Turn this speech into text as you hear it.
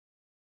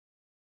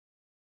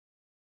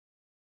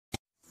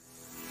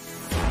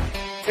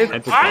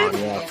And I'm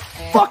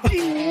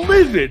fucking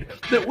livid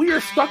that we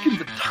are stuck in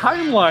the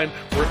timeline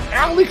where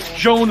Alex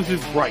Jones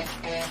is right.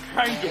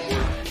 Kind of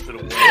worse.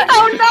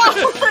 Oh no!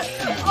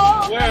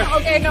 Oh,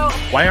 okay, no.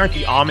 Why aren't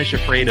the Amish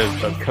afraid of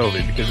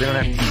COVID? Because they don't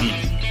have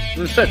TVs.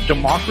 As I said,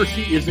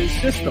 democracy is a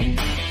system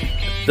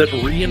that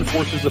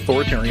reinforces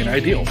authoritarian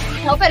ideals.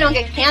 I hope I don't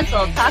get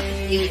canceled. Talk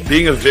to Steve.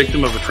 Being a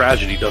victim of a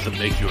tragedy doesn't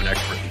make you an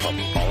expert in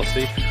public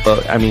policy.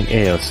 Well, I mean,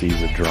 AOC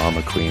is a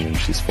drama queen and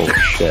she's full of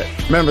shit.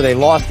 Remember, they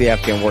lost the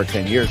Afghan war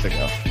 10 years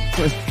ago.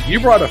 You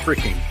brought a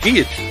freaking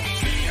guillotine.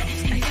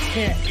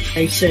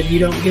 They said, you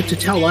don't get to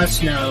tell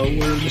us no.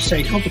 We're the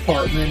state health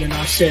department. And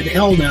I said,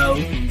 hell no.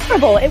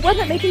 It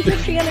wasn't making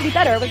Christianity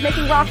better. It was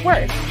making rock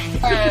worse.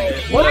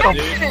 What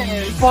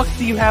the fuck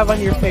do you have on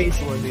your face,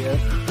 Olivia?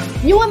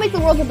 You want to make the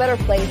world a better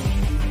place?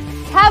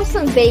 Have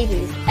some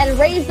babies and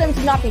raise them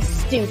to not be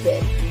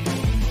stupid.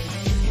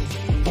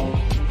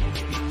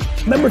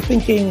 I remember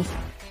thinking,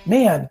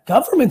 man,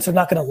 governments are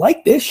not going to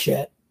like this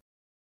shit.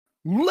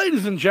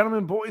 Ladies and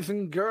gentlemen, boys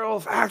and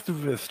girls,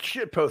 activists,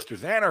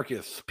 shitposters,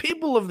 anarchists,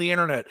 people of the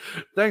internet,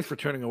 thanks for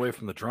tuning away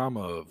from the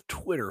drama of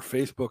Twitter,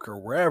 Facebook, or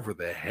wherever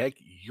the heck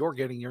you're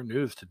getting your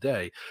news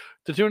today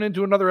to tune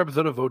into another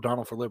episode of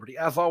O'Donnell for Liberty.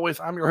 As always,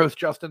 I'm your host,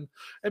 Justin,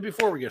 and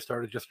before we get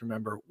started, just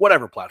remember,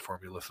 whatever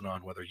platform you listen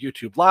on, whether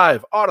YouTube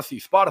Live,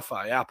 Odyssey,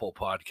 Spotify, Apple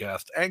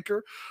Podcast,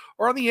 Anchor,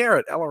 or on the air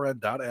at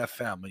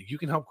lrn.fm, you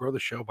can help grow the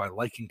show by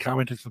liking,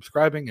 commenting,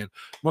 subscribing, and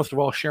most of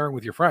all, sharing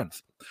with your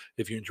friends.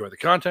 If you enjoy the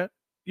content,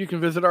 you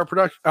can visit our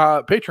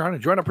Patreon and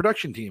join our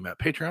production team at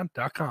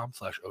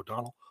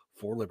patreon.com/O'Donnell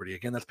for Liberty.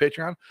 Again, that's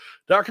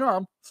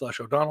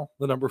patreon.com/O'Donnell,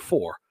 the number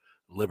 4,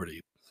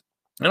 Liberty.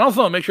 And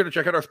also make sure to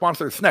check out our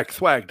sponsor,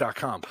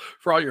 snackswag.com,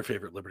 for all your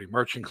favorite Liberty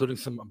merch, including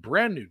some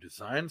brand new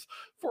designs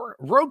for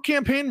Rogue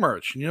Campaign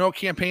merch. You know, a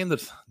campaign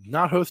that's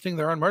not hosting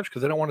their own merch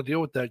because they don't want to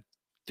deal with that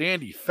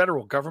dandy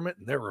federal government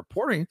and their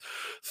reporting.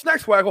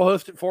 Snackswag will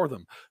host it for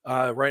them.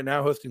 Right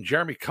now, hosting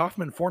Jeremy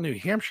Kaufman for New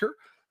Hampshire.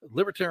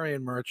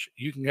 Libertarian merch.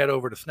 You can head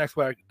over to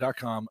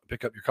snackswag.com,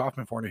 pick up your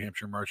Kaufman for New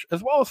Hampshire merch,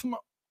 as well as some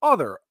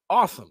other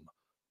awesome,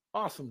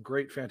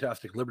 great,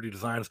 fantastic Liberty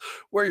designs.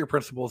 Wear your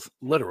principles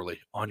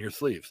literally on your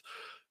sleeves.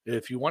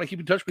 If you want to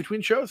keep in touch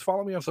between shows,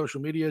 follow me on social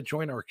media,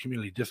 join our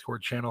community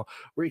Discord channel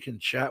where you can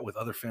chat with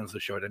other fans of the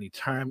show at any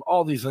time.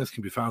 All these links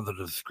can be found in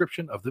the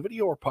description of the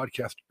video or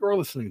podcast you're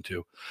listening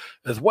to,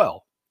 as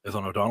well as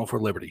on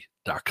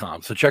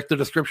o'donnellforliberty.com. So check the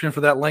description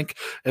for that link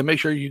and make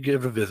sure you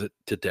give a visit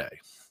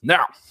today.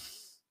 Now,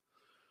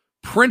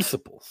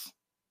 principles.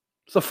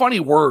 It's a funny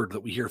word that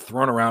we hear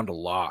thrown around a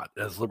lot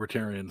as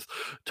libertarians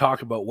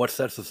talk about what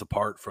sets us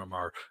apart from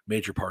our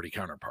major party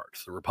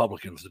counterparts, the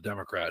Republicans, the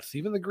Democrats,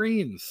 even the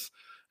Greens,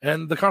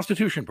 and the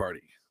Constitution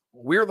Party.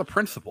 We're the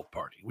principled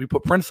party. We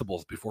put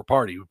principles before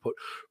party. We put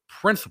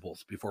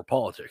principles before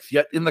politics.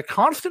 Yet in the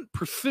constant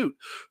pursuit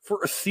for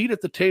a seat at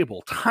the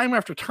table, time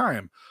after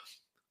time,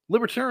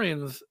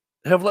 libertarians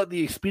have let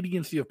the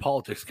expediency of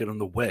politics get in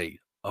the way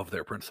of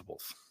their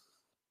principles.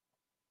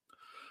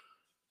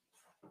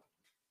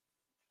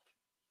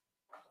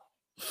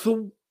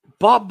 So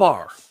Bob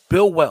Barr,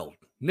 Bill Weld,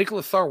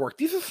 Nicholas Sarwark,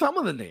 these are some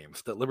of the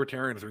names that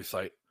libertarians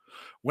recite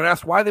when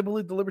asked why they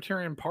believe the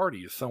Libertarian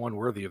Party is so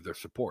unworthy of their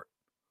support.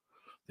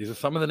 These are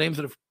some of the names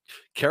that have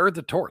carried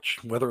the torch,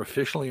 whether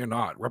officially or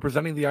not,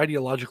 representing the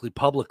ideologically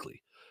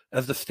publicly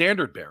as the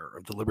standard bearer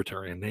of the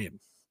libertarian name.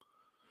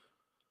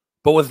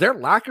 But was their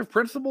lack of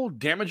principle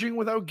damaging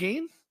without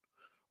gain?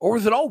 Or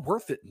was it all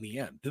worth it in the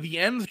end? Do the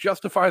ends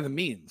justify the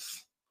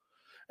means?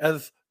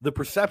 As the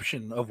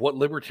perception of what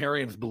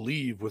libertarians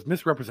believe was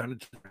misrepresented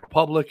to the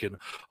public in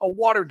a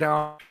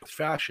watered-down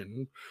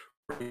fashion,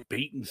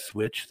 bait and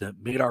switch that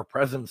made our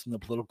presence in the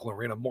political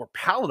arena more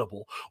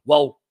palatable,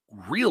 while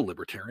real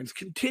libertarians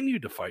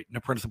continued to fight in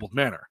a principled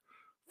manner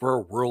for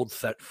a world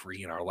set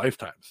free in our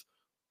lifetimes.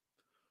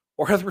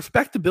 Or has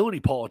respectability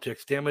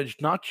politics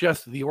damaged not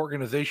just the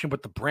organization,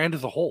 but the brand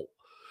as a whole,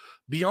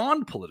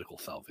 beyond political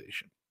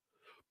salvation?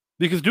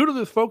 Because due to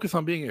this focus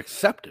on being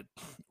accepted,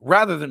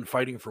 rather than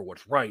fighting for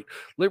what's right,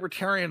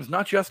 libertarians,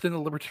 not just in the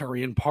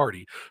Libertarian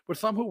Party, but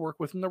some who work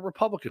within the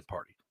Republican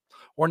Party,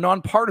 or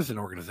nonpartisan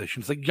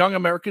organizations like Young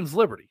Americans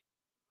Liberty,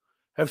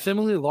 have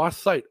similarly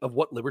lost sight of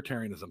what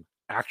libertarianism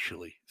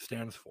actually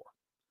stands for.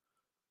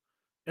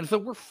 And so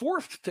we're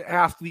forced to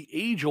ask the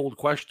age-old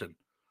question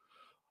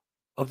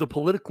of the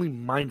politically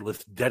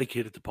mindless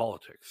dedicated to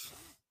politics.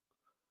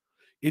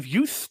 If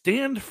you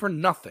stand for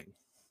nothing,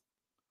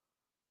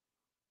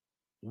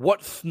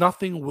 what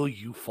nothing will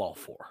you fall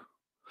for?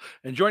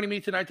 And joining me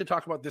tonight to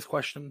talk about this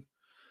question,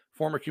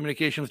 former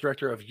communications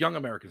director of Young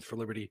Americans for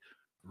Liberty,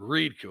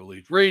 Reed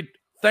Cooley. Reed,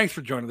 thanks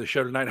for joining the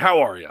show tonight. How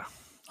are you?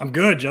 I'm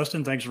good,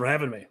 Justin. Thanks for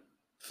having me.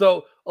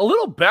 So a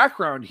little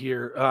background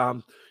here.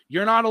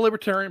 You're not a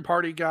Libertarian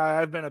Party guy.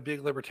 I've been a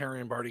big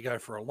Libertarian Party guy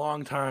for a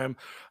long time.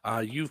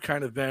 You've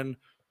kind of been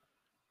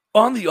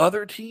on the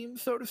other team,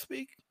 so to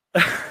speak.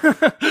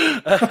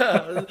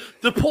 To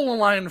pull a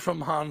line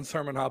from Hans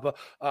Hermann Hoppe,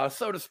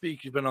 so to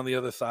speak, you've been on the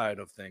other side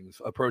of things,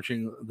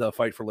 approaching the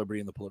fight for liberty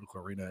in the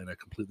political arena in a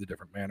completely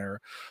different manner,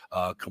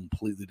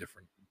 completely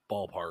different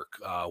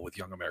ballpark with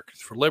Young Americans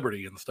for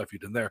Liberty and the stuff you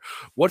did there.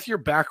 What's your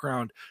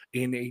background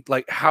in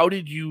how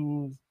did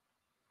you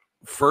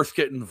first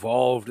get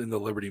involved in the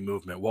Liberty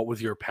movement? What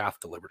was your path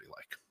to Liberty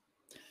like?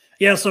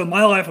 Yeah, so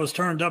my life was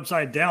turned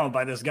upside down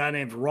by this guy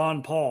named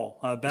Ron Paul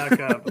back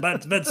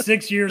about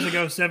 6 years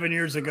ago, 7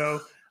 years ago.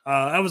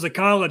 I was a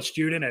college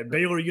student at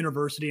Baylor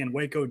University in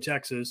Waco,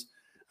 Texas.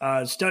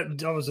 I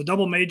was a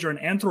double major in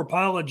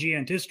anthropology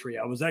and history.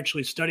 I was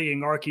actually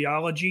studying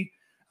archaeology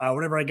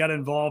whenever I got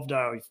involved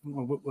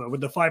with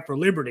the Fight for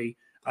Liberty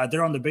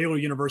there on the Baylor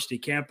University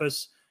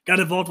campus. Got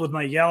involved with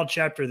my YAL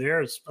chapter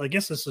there. I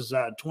guess this is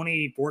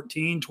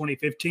 2014,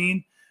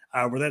 2015,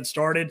 where that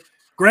started.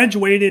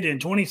 Graduated in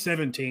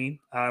 2017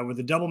 with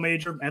a double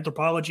major,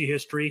 anthropology,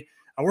 history.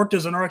 I worked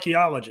as an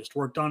archaeologist,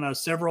 worked on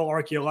several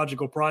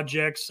archaeological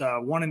projects,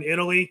 one in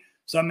Italy,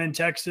 some in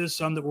Texas,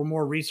 some that were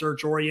more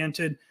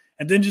research-oriented,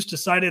 and then just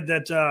decided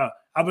that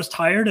I was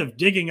tired of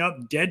digging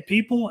up dead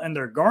people and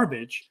their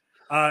garbage,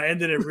 and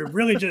that it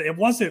really it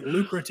wasn't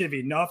lucrative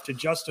enough to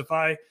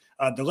justify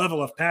the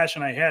level of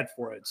passion I had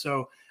for it.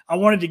 So I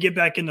wanted to get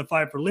back in the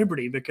Fight for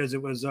Liberty because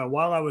it was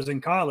while I was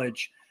in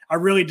college, I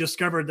really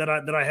discovered that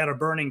I had a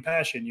burning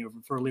passion,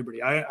 for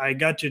liberty. I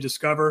got to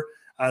discover,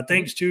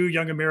 thanks to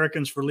Young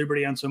Americans for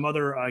Liberty and some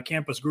other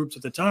campus groups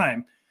at the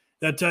time,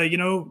 that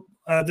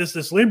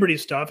this liberty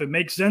stuff, it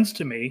makes sense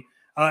to me,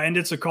 and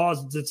it's a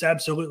cause that's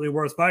absolutely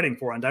worth fighting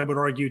for. And I would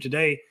argue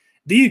today,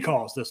 the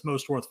cause that's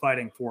most worth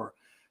fighting for.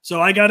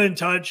 So I got in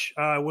touch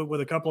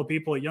with a couple of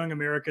people at Young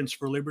Americans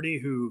for Liberty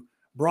who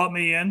brought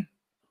me in.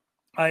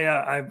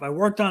 I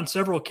worked on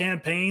several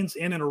campaigns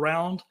in and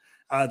around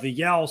the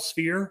YAL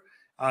sphere.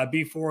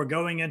 Before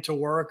going into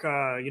work,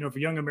 for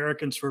Young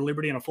Americans for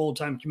Liberty in a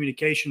full-time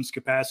communications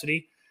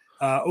capacity.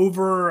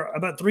 Over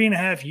about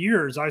 3.5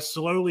 years, I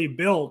slowly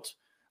built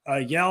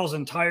YAL's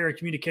entire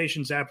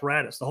communications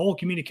apparatus, the whole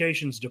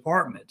communications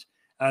department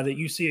that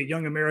you see at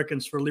Young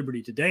Americans for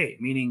Liberty today,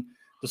 meaning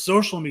the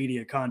social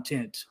media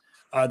content,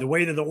 the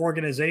way that the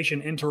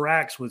organization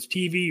interacts with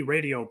TV,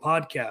 radio,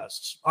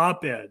 podcasts,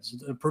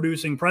 op-eds,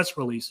 producing press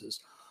releases.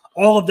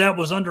 All of that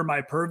was under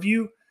my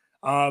purview.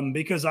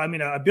 Because I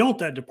built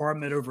that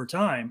department over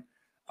time,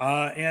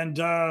 and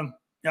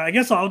I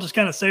guess I'll just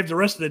kind of save the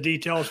rest of the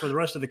details for the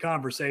rest of the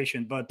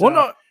conversation. But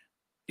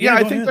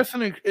I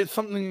think it's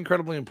something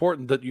incredibly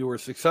important that you were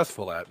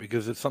successful at,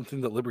 because it's something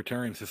that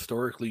libertarians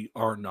historically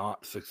are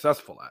not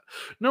successful at,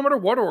 no matter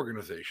what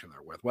organization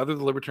they're with, whether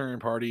the Libertarian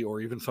Party or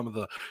even some of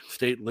the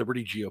state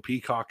Liberty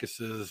GOP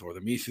caucuses or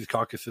the Mises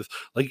caucuses.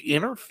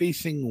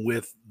 Interfacing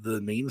with the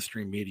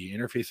mainstream media,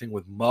 interfacing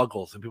with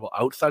muggles and people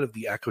outside of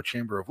the echo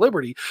chamber of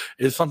liberty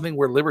is something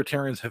where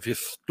libertarians have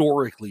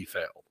historically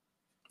failed.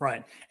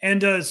 Right.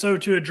 And so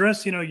to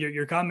address,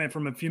 your comment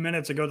from a few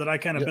minutes ago that I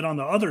kind of been on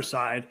the other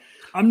side,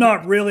 I'm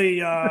not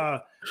really,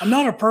 I'm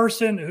not a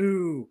person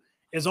who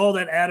is all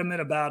that adamant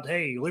about,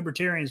 hey,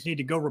 libertarians need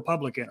to go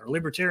Republican or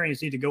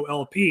libertarians need to go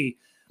LP.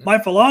 My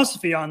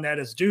philosophy on that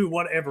is do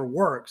whatever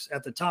works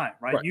at the time,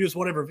 right? Use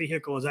whatever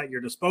vehicle is at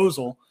your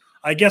disposal.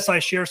 I guess I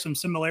share some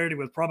similarity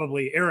with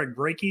probably Eric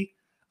Brakey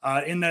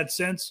in that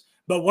sense.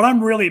 But what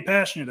I'm really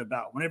passionate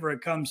about whenever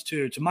it comes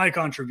to my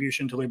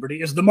contribution to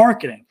liberty is the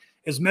marketing,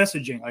 is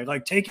messaging. I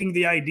like taking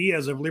the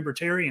ideas of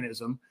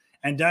libertarianism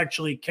and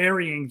actually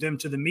carrying them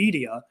to the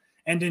media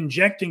and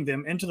injecting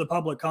them into the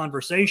public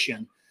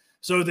conversation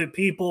so that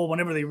people,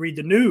 whenever they read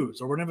the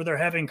news or whenever they're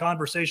having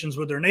conversations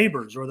with their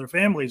neighbors or their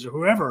families or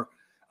whoever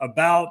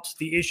about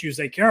the issues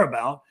they care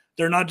about,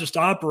 they're not just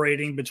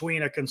operating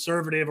between a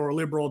conservative or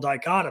liberal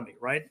dichotomy,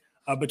 right?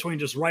 Between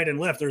just right and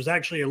left. There's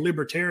actually a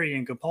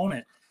libertarian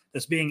component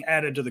that's being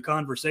added to the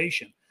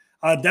conversation.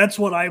 That's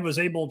what I was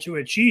able to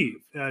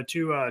achieve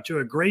to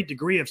a great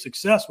degree of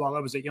success while I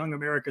was at Young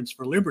Americans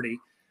for Liberty.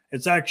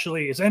 It's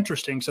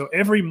interesting. So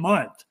every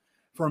month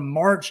from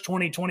March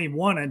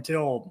 2021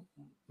 until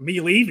me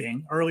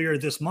leaving earlier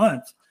this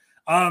month,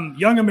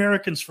 Young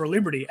Americans for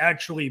Liberty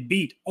actually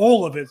beat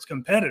all of its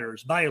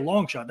competitors by a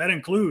long shot. That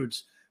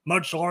includes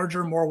much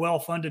larger, more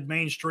well-funded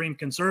mainstream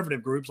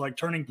conservative groups like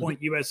Turning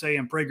Point USA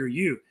and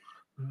PragerU.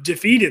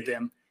 Defeated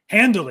them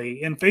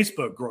handily in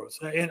Facebook growth,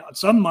 in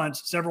some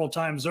months several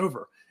times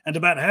over. And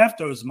about half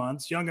those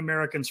months, Young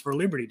Americans for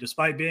Liberty,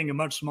 despite being a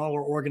much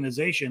smaller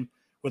organization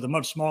with a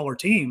much smaller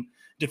team,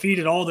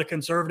 defeated all the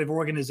conservative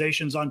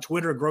organizations on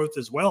Twitter growth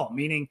as well,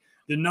 meaning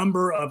the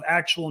number of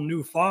actual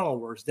new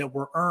followers that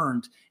were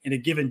earned in a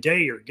given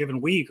day or given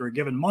week or a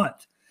given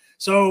month.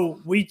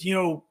 So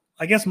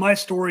I guess my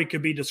story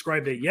could be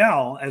described at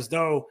YAL as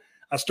though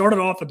I started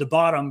off at the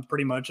bottom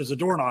pretty much as a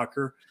door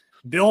knocker,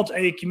 built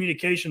a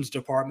communications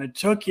department,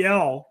 took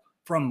YAL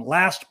from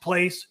last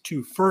place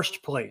to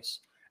first place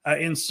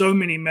in so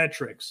many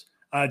metrics,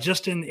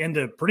 just in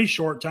the pretty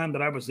short time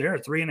that I was there,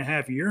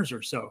 3.5 years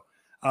or so.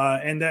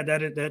 And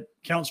that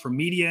counts for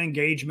media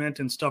engagement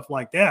and stuff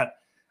like that.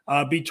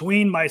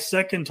 Between my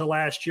second to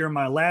last year,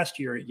 my last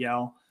year at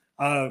YAL,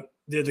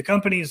 the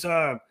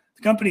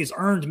company's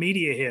earned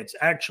media hits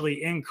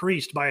actually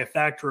increased by a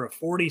factor of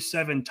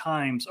 47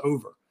 times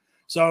over.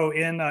 So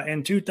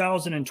in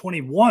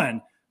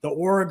 2021, the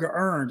org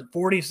earned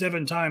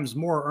 47 times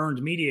more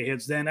earned media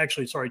hits than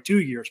 2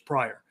 years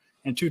prior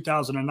in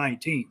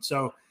 2019.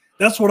 So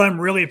that's what I'm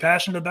really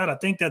passionate about. I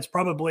think that's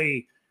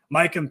probably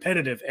my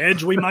competitive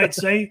edge, we might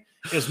say,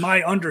 is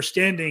my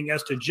understanding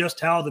as to just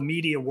how the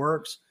media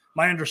works,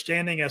 my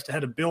understanding as to how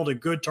to build a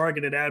good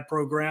targeted ad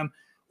program,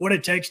 what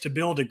it takes to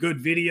build a good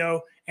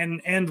video,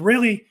 and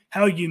really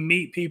how you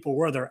meet people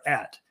where they're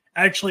at.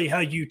 Actually, how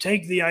you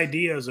take the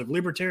ideas of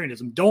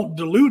libertarianism, don't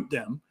dilute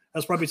them.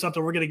 That's probably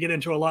something we're going to get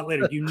into a lot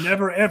later. You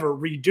never, ever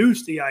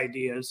reduce the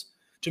ideas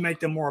to make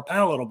them more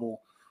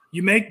palatable.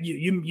 You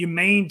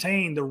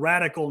maintain the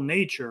radical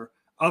nature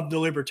of the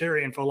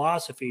libertarian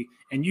philosophy,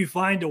 and you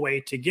find a way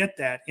to get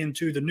that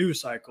into the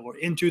news cycle or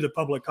into the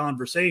public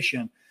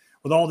conversation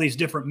with all these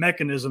different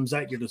mechanisms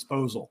at your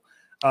disposal.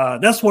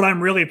 That's what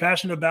I'm really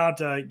passionate about,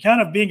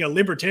 kind of being a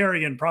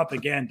libertarian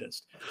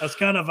propagandist. That's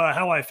kind of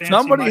how I fancy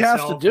Somebody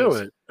myself. has to do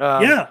it.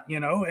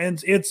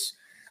 And it's,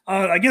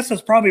 I guess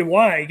that's probably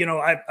why,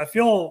 I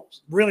feel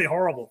really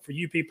horrible for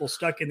you people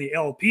stuck in the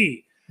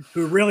LP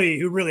who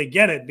really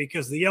get it,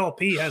 because the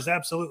LP has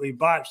absolutely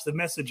botched the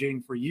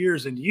messaging for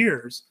years and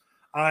years.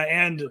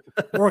 And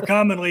more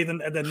commonly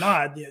than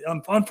not,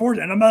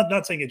 unfortunately, and I'm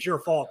not saying it's your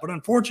fault, but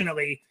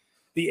unfortunately,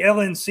 the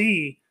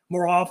LNC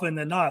more often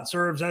than not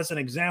serves as an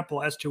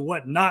example as to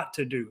what not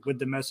to do with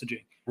the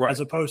messaging,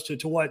 as opposed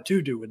to what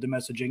to do with the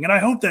messaging. And I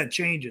hope that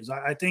changes.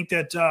 I think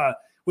that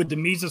with the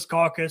Mises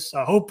Caucus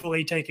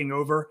hopefully taking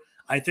over,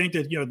 I think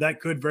that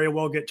that could very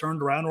well get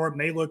turned around, or it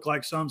may look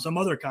like some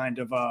other kind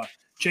of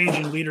change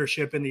in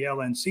leadership in the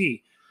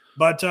LNC.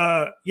 But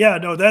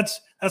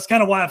that's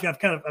kind of why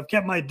I've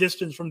kept my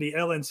distance from the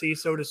LNC,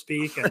 so to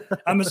speak. And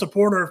I'm a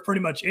supporter of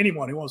pretty much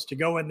anyone who wants to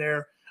go in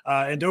there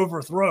and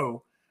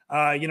overthrow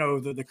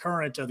the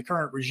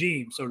current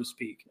regime, so to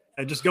speak,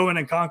 and just go in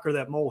and conquer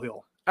that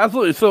molehill.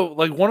 Absolutely. So,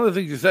 like, one of the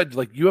things you said,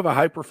 like, you have a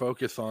hyper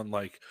focus on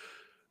like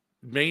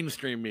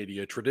mainstream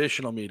media,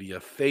 traditional media,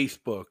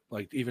 Facebook,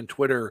 like even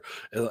Twitter,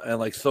 and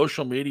like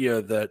social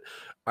media, that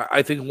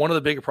I think one of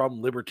the bigger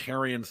problems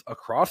libertarians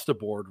across the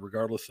board,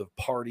 regardless of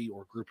party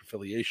or group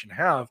affiliation,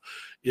 have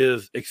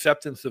is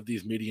acceptance of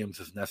these mediums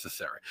as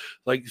necessary.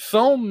 Like,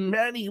 so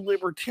many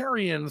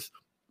libertarians,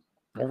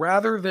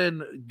 rather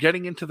than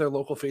getting into their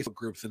local Facebook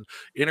groups and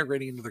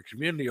integrating into their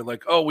community, are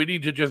like, oh, we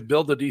need to just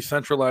build a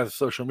decentralized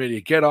social media,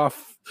 get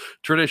off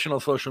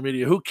traditional social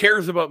media. Who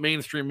cares about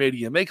mainstream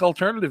media? Make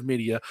alternative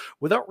media,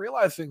 without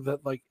realizing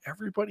that like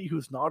everybody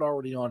who's not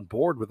already on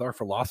board with our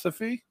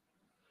philosophy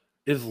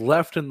is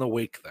left in the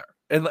wake there.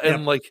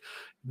 And like,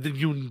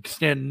 you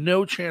stand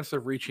no chance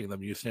of reaching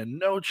them. You stand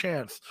no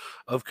chance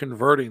of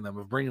converting them,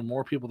 of bringing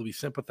more people to be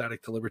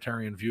sympathetic to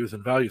libertarian views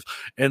and values.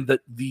 And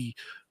that the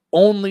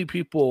only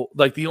people,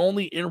 like the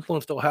only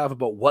influence they'll have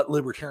about what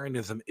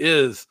libertarianism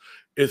is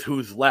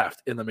who's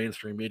left in the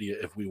mainstream media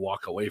if we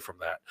walk away from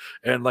that.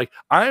 And like,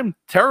 I'm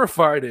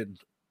terrified and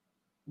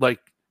like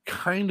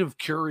kind of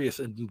curious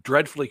and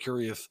dreadfully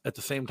curious at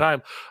the same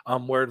time,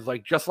 where it's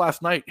like just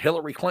last night,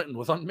 Hillary Clinton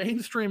was on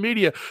mainstream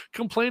media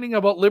complaining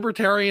about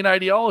libertarian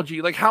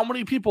ideology. Like, how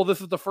many people,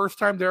 this is the first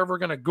time they're ever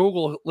going to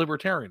Google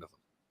libertarianism?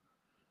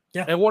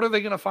 Yeah. And what are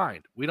they going to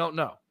find? We don't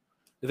know.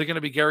 Is it going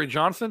to be Gary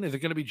Johnson? Is it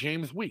going to be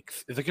James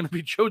Weeks? Is it going to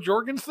be Joe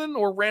Jorgensen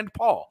or Rand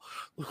Paul?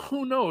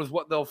 Who knows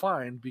what they'll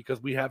find,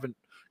 because we haven't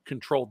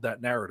controlled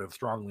that narrative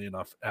strongly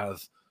enough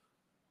as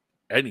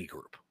any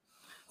group.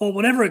 Well,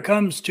 whenever it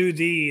comes to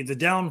the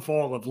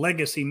downfall of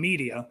legacy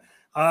media,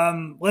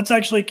 let's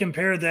actually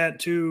compare that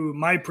to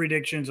my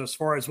predictions as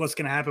far as what's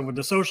going to happen with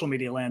the social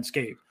media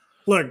landscape.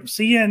 Look,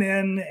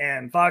 CNN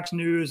and Fox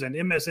News and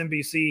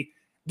MSNBC,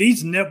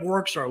 these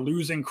networks are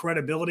losing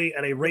credibility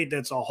at a rate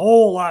that's a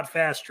whole lot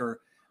faster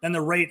than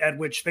the rate at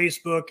which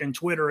Facebook and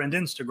Twitter and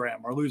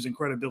Instagram are losing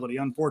credibility,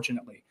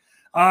 unfortunately.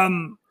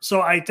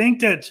 So I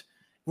think that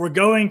we're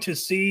going to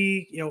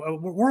see,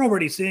 we're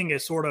already seeing a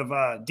sort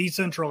of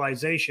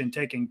decentralization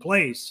taking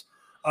place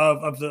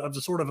of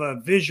the sort of a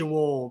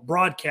visual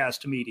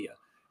broadcast media,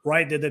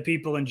 right, that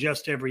people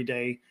ingest every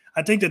day.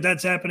 I think that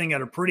that's happening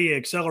at a pretty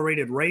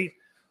accelerated rate.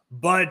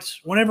 But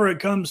whenever it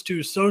comes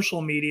to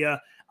social media,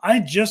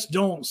 I just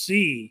don't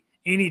see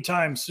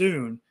anytime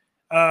soon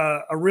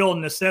a real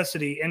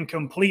necessity in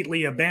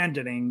completely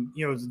abandoning,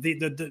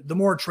 the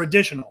more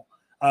traditional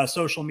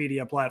social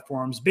media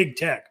platforms, big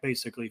tech,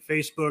 basically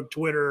Facebook,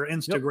 Twitter,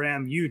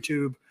 Instagram,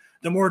 YouTube,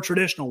 the more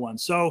traditional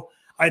ones. So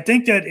I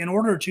think that in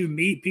order to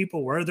meet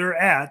people where they're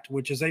at,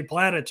 which is a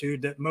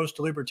platitude that most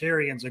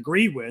libertarians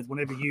agree with,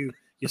 whenever you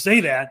say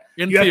that,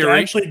 you have to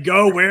actually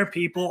go where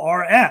people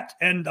are at.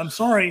 And I'm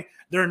sorry,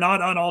 they're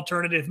not on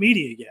alternative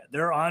media yet.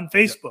 They're on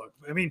Facebook.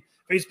 I mean,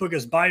 Facebook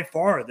is by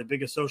far the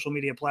biggest social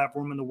media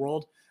platform in the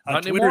world.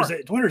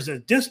 Twitter's a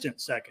distant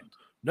second.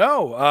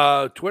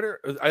 No, Twitter,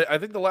 I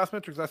think the last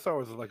metrics I saw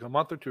was like a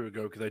month or two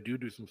ago, because I do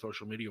some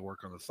social media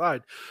work on the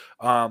side.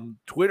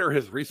 Twitter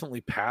has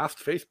recently passed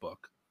Facebook.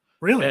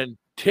 Really? And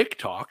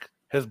TikTok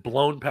has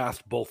blown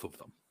past both of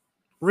them.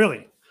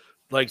 Really?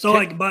 Like, so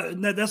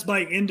that's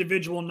by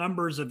individual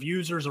numbers of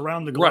users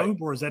around the globe,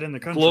 or is that in the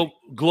country?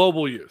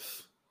 Global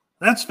use.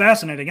 That's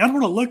fascinating. I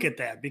want to look at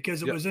that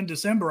because it was in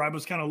December. I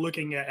was kind of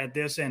looking at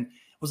this, and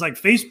it was like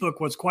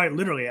Facebook was quite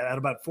literally at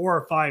about 4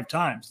 or 5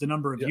 times the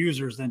number of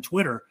users than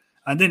Twitter.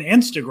 And then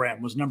Instagram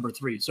was number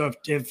 3. So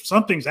if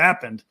something's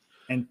happened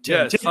and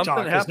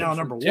TikTok is now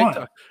number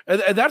 1.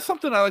 And that's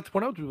something I like to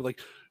point out to people. Like,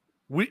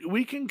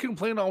 we can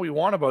complain all we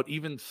want about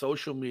even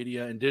social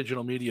media and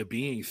digital media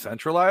being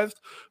centralized,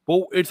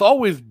 but it's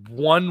always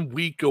 1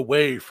 week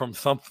away from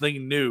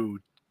something new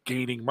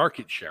gaining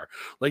market share.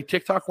 Like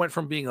TikTok went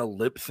from being a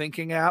lip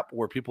syncing app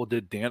where people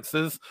did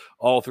dances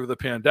all through the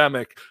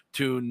pandemic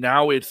to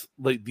now it's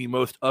like the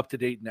most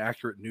up-to-date and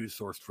accurate news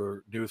source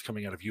for news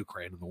coming out of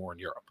Ukraine and the war in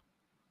Europe.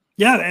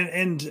 Yeah,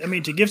 and I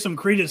mean, to give some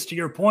credence to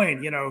your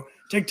point,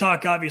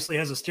 TikTok obviously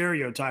has a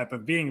stereotype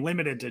of being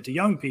limited to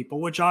young people,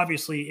 which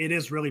obviously it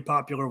is really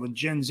popular with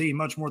Gen Z,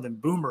 much more than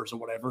boomers or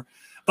whatever.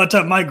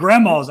 But my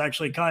grandma is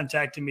actually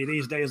contacting me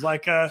these days,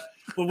 like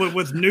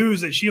with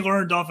news that she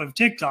learned off of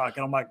TikTok,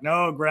 and I'm like,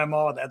 no,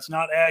 Grandma, that's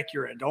not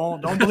accurate.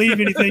 Don't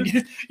believe anything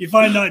you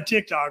find on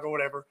TikTok or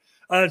whatever.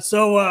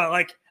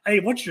 Like,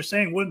 hey, what you're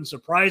saying wouldn't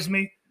surprise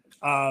me,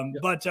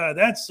 but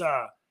that's.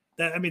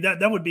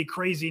 That would be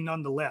crazy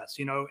nonetheless,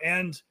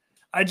 and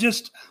I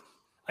guess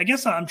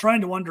I'm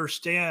trying to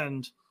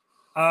understand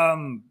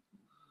how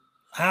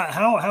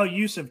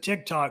use of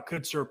TikTok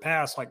could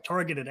surpass like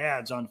targeted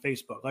ads on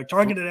Facebook. Like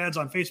targeted ads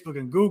on Facebook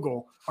and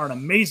Google are an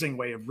amazing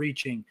way of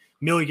reaching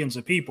millions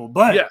of people.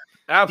 But yeah,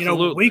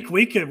 absolutely.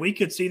 We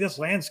could see this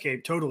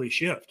landscape totally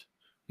shift.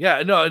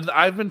 Yeah, no,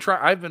 I've been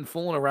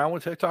fooling around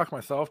with TikTok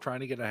myself, trying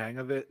to get a hang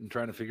of it and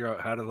trying to figure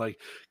out how to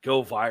like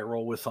go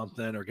viral with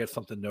something or get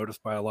something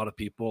noticed by a lot of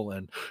people.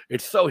 And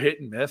it's so hit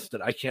and miss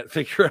that I can't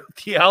figure out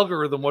the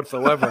algorithm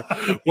whatsoever.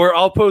 Where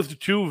I'll post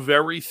 2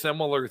 very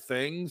similar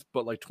things,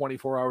 but like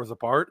 24 hours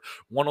apart.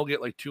 One will get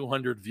like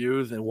 200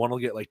 views and one will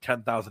get like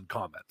 10,000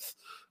 comments.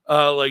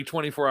 Like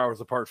 24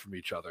 hours apart from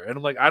each other. And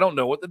I'm like, I don't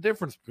know what the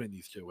difference between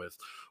these two is.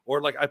 Or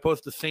like I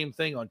post the same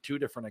thing on 2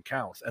 different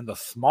accounts and the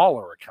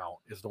smaller account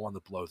is the one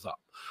that blows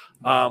up.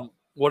 Wow.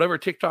 Whatever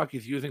TikTok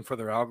is using for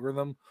their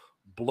algorithm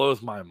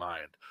blows my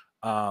mind.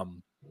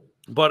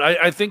 But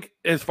I think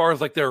as far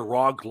as like their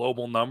raw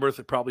global numbers,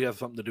 it probably has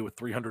something to do with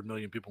 300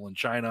 million people in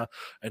China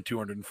and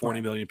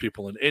 240 million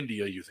people in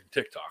India using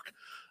TikTok.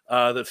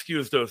 That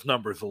skews those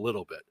numbers a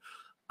little bit.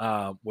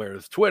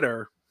 Whereas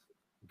Twitter,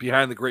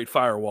 behind the Great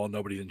Firewall,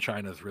 nobody in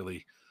China is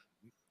really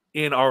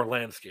in our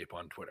landscape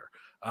on Twitter.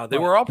 They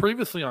were all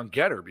previously on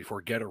Getter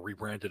before Getter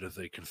rebranded as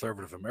a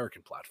conservative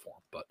American platform.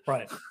 But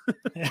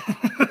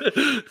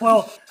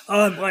well,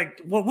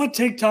 what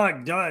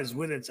TikTok does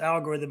with its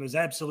algorithm is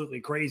absolutely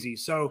crazy.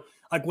 So,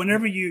 like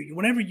whenever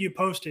you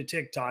post a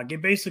TikTok,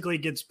 it basically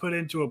gets put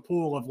into a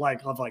pool of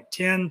like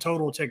 10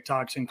 total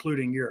TikToks,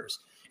 including yours,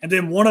 and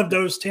then one of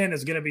those 10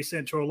 is going to be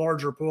sent to a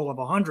larger pool of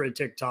 100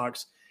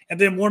 TikToks. And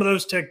then one of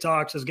those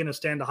TikToks is going to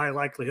stand a high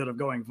likelihood of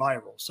going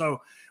viral.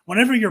 So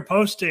whenever you're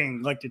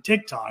posting like to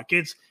TikTok,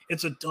 it's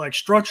like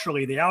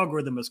structurally the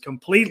algorithm is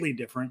completely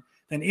different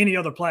than any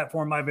other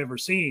platform I've ever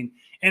seen.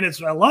 And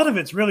a lot of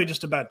it's really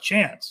just about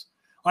chance.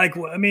 Like,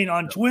 I mean,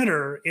 on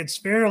Twitter, it's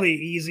fairly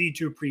easy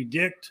to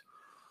predict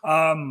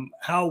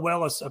how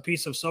well a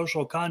piece of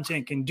social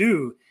content can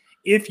do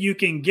if you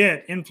can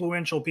get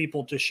influential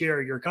people to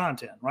share your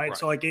content, right?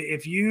 So like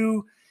if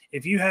you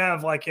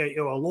have like a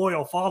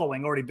loyal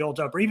following already built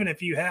up, or even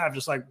if you have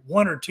just like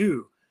 1 or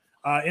 2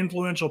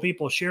 influential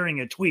people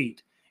sharing a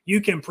tweet,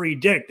 you can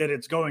predict that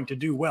it's going to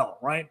do well,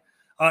 right?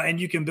 And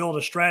you can build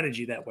a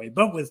strategy that way.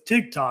 But with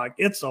TikTok,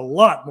 it's a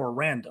lot more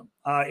random.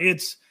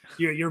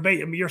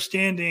 You're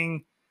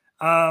standing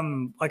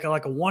like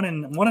a 1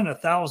 in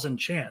 1,000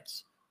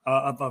 chance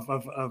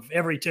of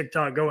every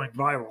TikTok going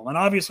viral. And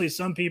obviously,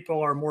 some people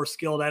are more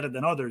skilled at it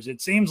than others. It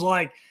seems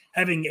like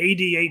having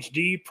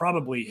ADHD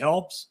probably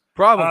helps.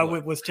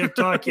 With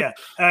TikTok,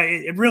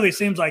 it really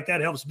seems like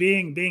that helps.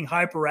 Being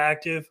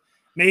hyperactive,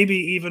 maybe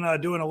even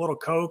doing a little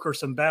Coke or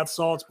some bath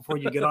salts before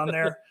you get on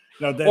there.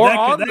 That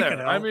could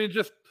help. I mean,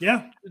 just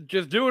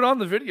do it on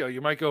the video.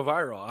 You might go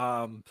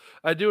viral.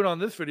 I do it on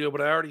this video,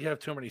 but I already have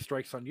too many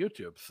strikes on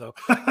YouTube. So,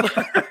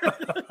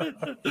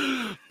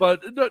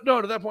 but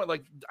no, to that point,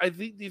 like I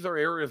think these are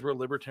areas where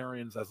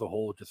libertarians as a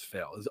whole just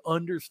fail: is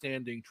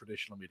understanding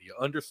traditional media,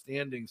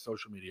 understanding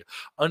social media,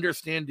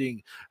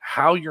 understanding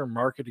how your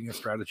marketing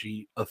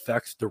strategy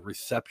affects the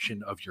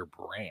reception of your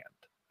brand.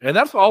 And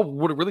that's all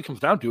what it really comes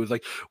down to is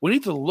like we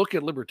need to look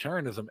at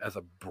libertarianism as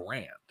a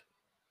brand.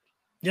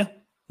 Yeah.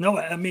 No,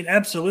 I mean,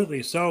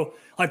 absolutely. So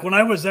like when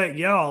I was at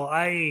Yale,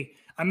 I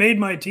made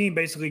my team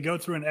basically go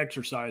through an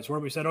exercise where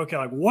we said, okay,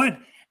 like what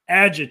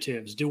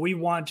adjectives do we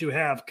want to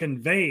have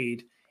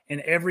conveyed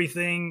in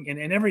everything and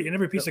in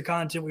every piece of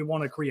content we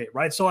want to create,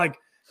 right? So like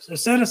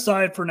set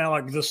aside for now,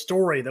 like the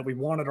story that we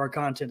wanted our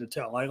content to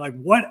tell, like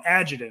what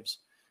adjectives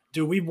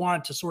do we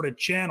want to sort of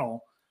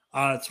channel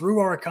through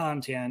our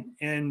content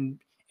and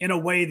in a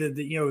way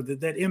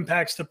that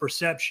impacts the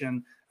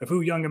perception of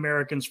who Young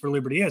Americans for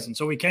Liberty is. And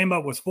so we came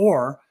up with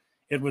 4.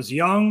 It was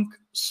young,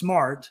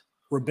 smart,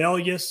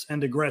 rebellious,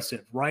 and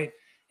aggressive, right?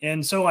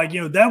 And so, like,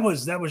 that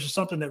was just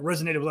something that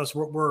resonated with us.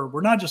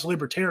 We're not just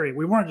libertarian.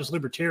 We weren't just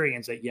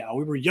libertarians at Yale.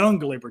 We were young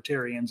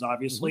libertarians,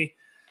 obviously.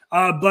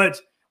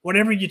 But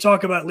whenever you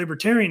talk about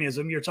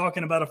libertarianism, you're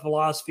talking about a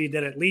philosophy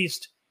that, at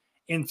least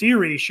in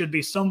theory, should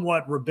be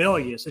somewhat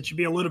rebellious. It should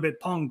be a little bit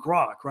punk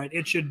rock, right?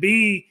 It should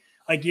be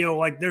like,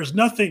 there's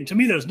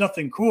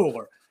nothing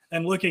cooler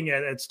than looking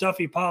at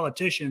stuffy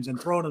politicians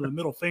and throwing them the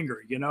middle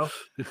finger,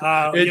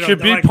 It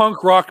should be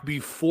punk rock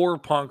before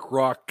punk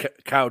rock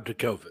cowed to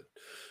COVID.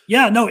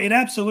 Yeah, no, it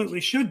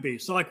absolutely should be.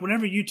 So, like,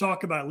 whenever you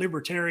talk about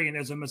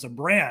libertarianism as a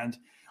brand,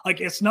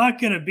 like, it's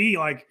not going to be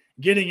like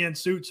getting in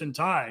suits and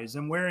ties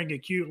and wearing a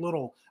cute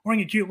little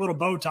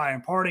bow tie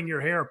and parting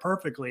your hair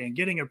perfectly and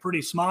getting a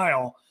pretty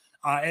smile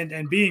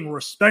and being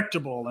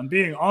respectable and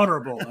being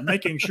honorable and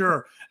making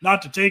sure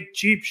not to take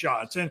cheap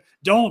shots and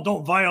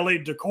don't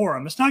violate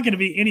decorum. It's not going to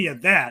be any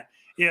of that.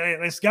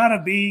 It's got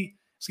to be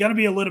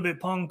a little bit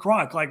punk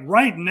rock. Like,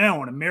 right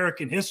now in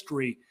American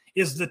history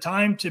is the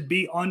time to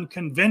be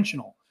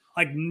unconventional.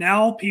 Like,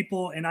 now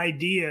people and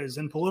ideas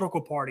and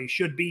political parties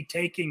should be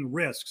taking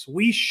risks.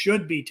 We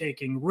should be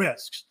taking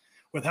risks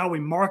with how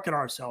we market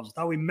ourselves, with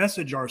how we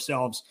message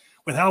ourselves,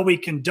 with how we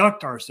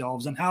conduct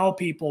ourselves, and how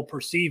people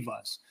perceive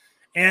us.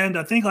 And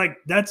I think, like,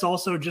 that's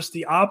also just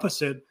the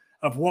opposite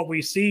of what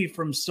we see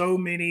from so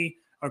many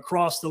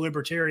across the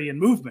libertarian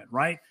movement,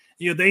 right?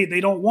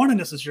 They don't want to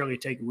necessarily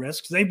take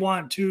risks. They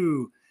want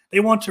to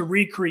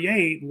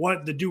recreate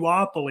what the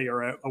duopoly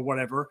or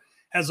whatever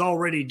has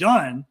already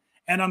done.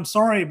 And I'm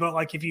sorry, but,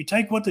 like, if you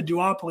take what the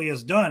duopoly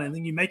has done and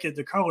then you make it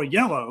the color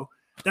yellow,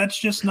 that's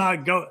just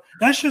not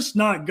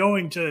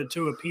going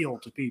to appeal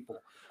to people.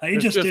 It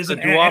just isn't.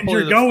 And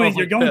you're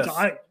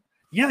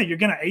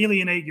going to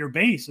alienate your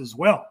base as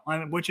well,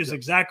 which is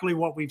exactly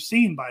what we've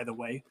seen, by the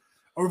way,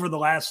 over the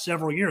last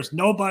several years.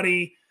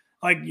 Nobody,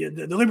 like,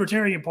 the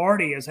Libertarian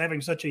Party is having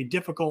such a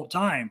difficult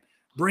time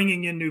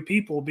bringing in new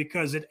people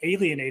because it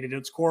alienated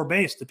its core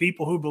base, the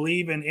people who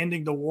believe in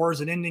ending the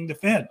wars and ending the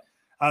Fed.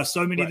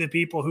 So many of the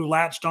people who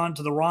latched on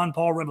to the Ron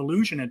Paul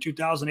revolution in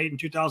 2008 and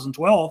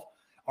 2012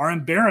 are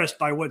embarrassed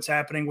by what's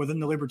happening within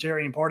the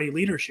Libertarian Party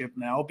leadership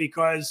now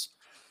because,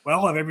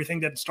 well, of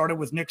everything that started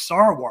with Nick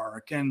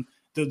Sarwark and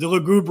the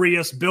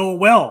lugubrious Bill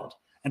Weld,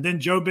 and then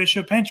Joe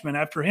Bishop Henchman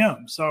after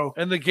him.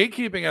 And the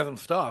gatekeeping hasn't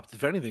stopped.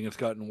 If anything, it's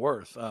gotten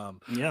worse. I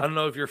don't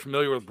know if you're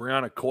familiar with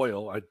Breonna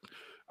Coyle.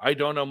 I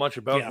don't know much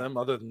about them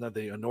other than that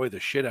they annoy the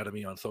shit out of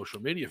me on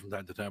social media from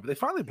time to time. But they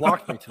finally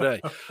blocked me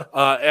today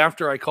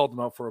after I called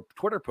them out for a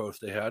Twitter post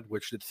they had,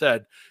 which it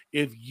said,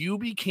 if you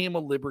became a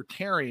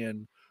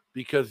libertarian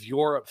because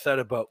you're upset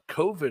about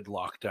COVID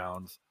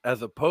lockdowns,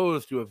 as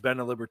opposed to have been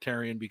a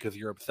libertarian because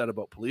you're upset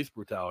about police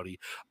brutality,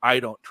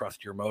 I don't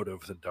trust your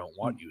motives and don't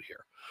want you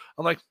here.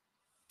 I'm like,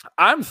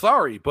 I'm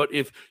sorry, but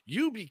if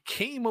you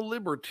became a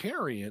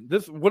libertarian,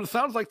 what it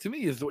sounds like to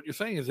me is what you're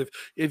saying is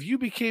if you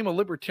became a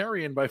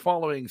libertarian by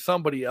following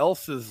somebody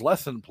else's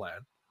lesson plan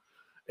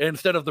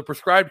instead of the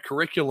prescribed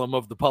curriculum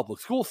of the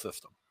public school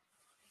system,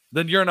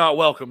 then you're not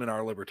welcome in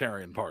our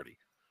Libertarian Party,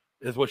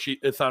 is what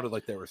it sounded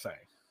like they were saying.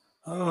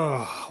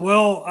 Oh,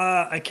 well,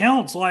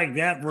 accounts like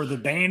that were the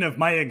bane of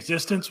my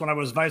existence when I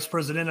was vice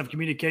president of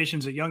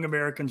communications at Young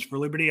Americans for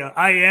Liberty.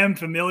 I am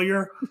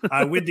familiar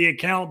with the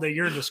account that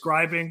you're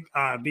describing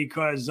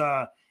because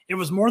it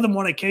was more than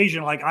one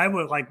occasion. Like,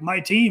 my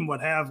team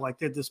would have like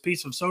this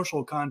piece of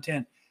social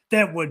content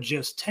that would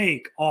just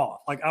take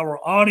off. Like,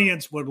 our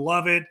audience would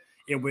love it.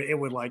 It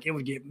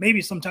would get,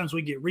 maybe sometimes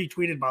we get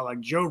retweeted by like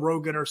Joe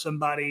Rogan or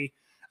somebody.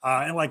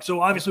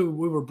 So obviously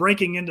we were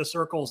breaking into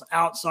circles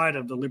outside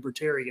of the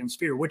libertarian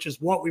sphere, which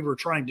is what we were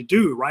trying to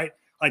do, right?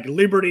 Like,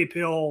 liberty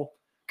pill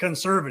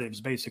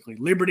conservatives, basically.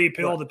 Liberty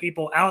pill the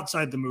people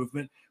outside the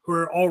movement who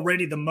are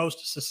already the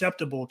most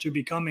susceptible to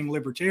becoming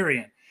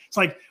libertarian. It's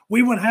like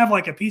we would have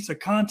like a piece of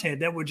content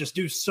that would just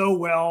do so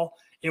well.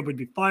 It would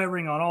be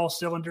firing on all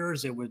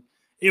cylinders.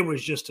 It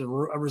was just a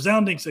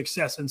resounding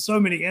success. In so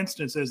many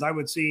instances, I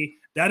would see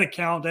that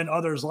account and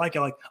others like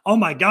it, like, oh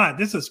my God,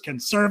 this is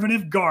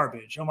conservative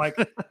garbage. I'm like,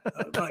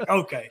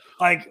 okay,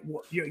 like,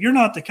 you're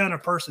not the kind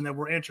of person that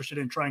we're interested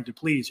in trying to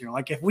please here.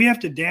 Like, if we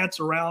have to dance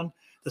around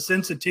the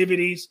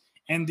sensitivities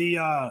and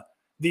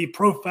the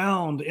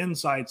profound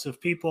insights of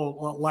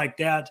people like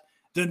that,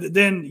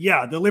 then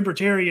yeah, the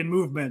libertarian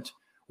movement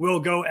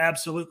will go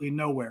absolutely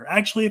nowhere.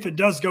 Actually, if it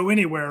does go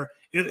anywhere,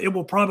 it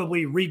will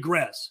probably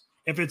regress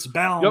if it's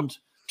bound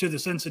to the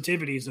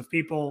sensitivities of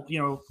people,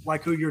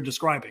 like who you're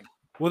describing.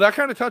 Well, that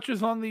kind of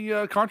touches on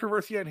the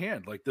controversy at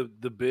hand, like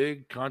the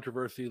big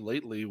controversy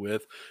lately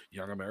with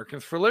Young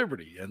Americans for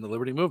Liberty and the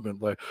Liberty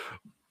Movement. Like,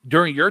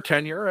 during your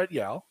tenure at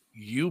Yale,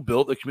 you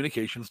built a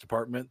communications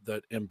department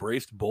that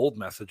embraced bold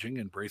messaging,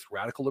 embraced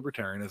radical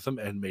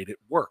libertarianism, and made it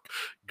work.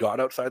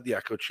 Got outside the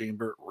echo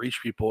chamber,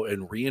 reached people,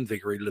 and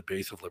reinvigorated the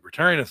base of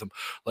libertarianism.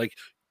 Like,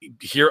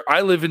 here,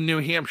 I live in New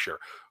Hampshire.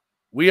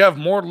 We have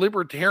more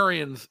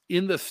libertarians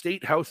in the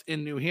state house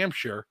in New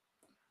Hampshire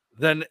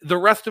than the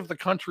rest of the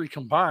country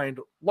combined,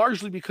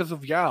 largely because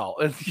of Yal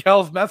and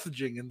Yal's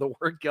messaging and the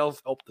work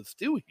Yal's helped us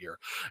do here.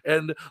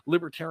 And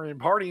Libertarian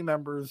Party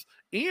members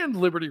and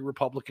Liberty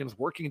Republicans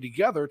working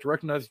together to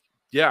recognize,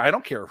 yeah, I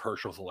don't care if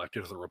Herschel's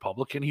elected as a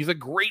Republican. He's a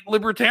great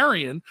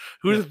libertarian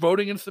who is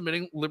voting and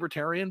submitting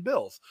libertarian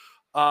bills.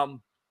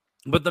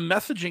 But the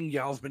messaging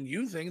Yal's been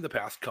using the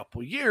past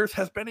couple years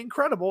has been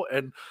incredible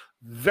and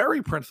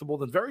very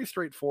principled and very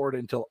straightforward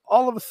until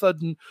all of a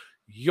sudden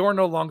you're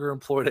no longer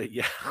employed at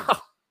Yale.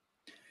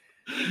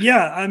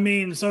 Yeah, I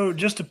mean, so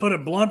just to put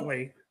it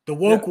bluntly, the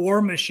woke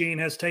war machine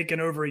has taken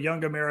over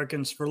Young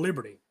Americans for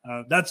Liberty.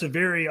 That's a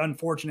very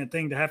unfortunate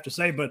thing to have to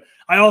say, but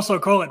I also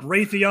call it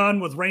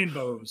Raytheon with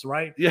rainbows,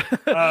 right? Yeah.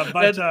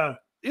 But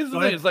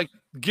it's like,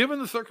 given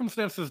the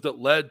circumstances that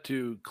led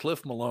to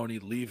Cliff Maloney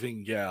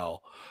leaving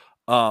Yale,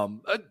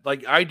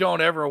 I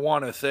don't ever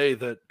want to say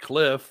that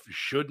Cliff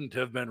shouldn't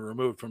have been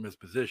removed from his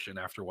position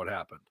after what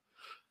happened.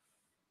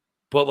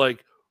 But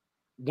like,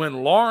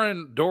 when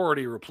Lauren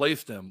Doherty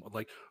replaced him,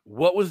 like,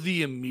 what was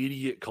the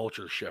immediate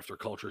culture shift or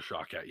culture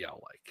shock at Yale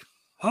like?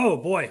 Oh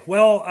boy.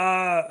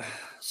 Well,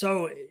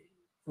 so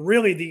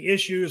really the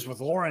issues with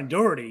Lauren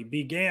Doherty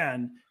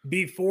began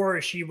before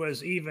she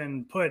was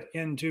even put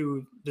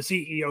into the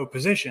CEO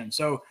position.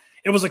 So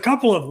it was a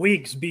couple of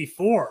weeks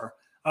before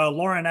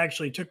Lauren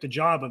actually took the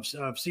job of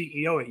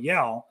CEO at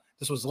Yale.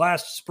 This was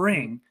last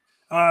spring.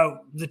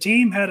 The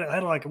team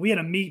we had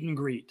a meet and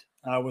greet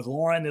with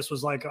Lauren. This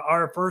was like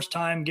our first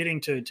time getting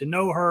to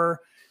know her.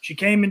 She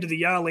came into the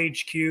Yale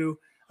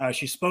HQ.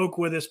 She spoke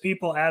with us.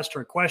 People asked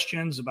her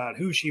questions about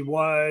who she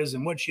was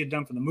and what she had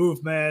done for the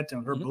movement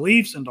and her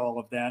beliefs and all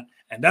of that.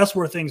 And that's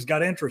where things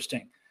got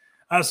interesting.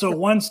 So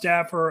one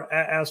staffer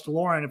asked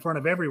Lauren in front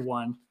of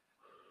everyone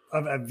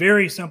a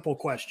very simple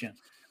question.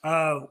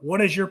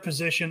 What is your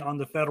position on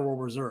the Federal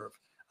Reserve?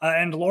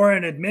 And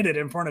Lauren admitted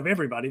in front of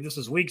everybody, this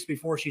is weeks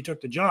before she took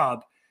the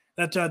job,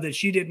 that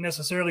she didn't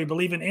necessarily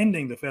believe in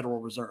ending the Federal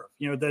Reserve.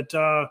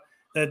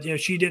 That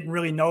she didn't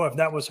really know if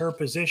that was her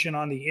position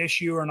on the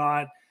issue or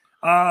not.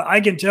 I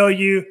can tell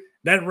you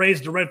that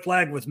raised a red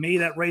flag with me.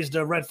 That raised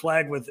a red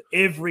flag with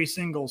every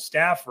single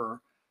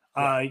staffer,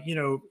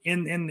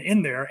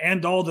 in there,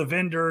 and all the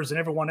vendors and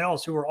everyone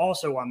else who were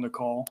also on the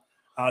call.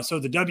 So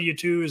the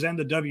W-2s and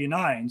the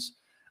W-9s.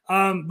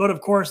 But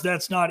of course,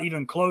 that's not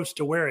even close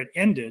to where it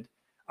ended.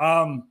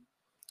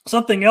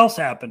 Something else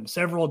happened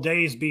several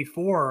days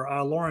before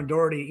Lauren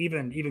Doherty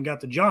even got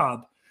the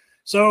job.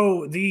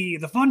 So the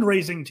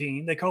fundraising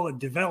team, they call it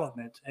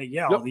development at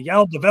Yale, the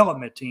Yale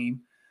development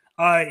team,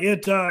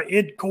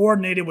 it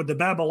coordinated with the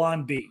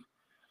Babylon Bee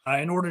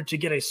in order to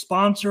get a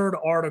sponsored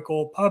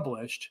article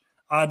published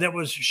that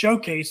was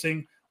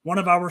showcasing one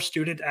of our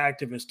student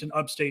activists in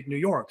upstate New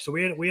York. So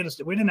we had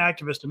an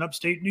activist in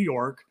upstate New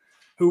York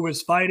who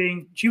was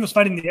fighting. She was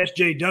fighting the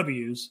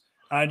SJWs.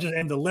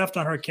 And the left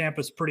on her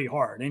campus pretty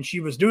hard. And she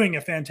was doing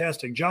a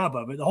fantastic job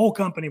of it. The whole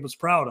company was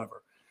proud of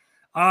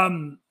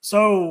her.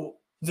 So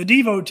the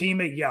Devo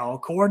team at Yale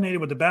coordinated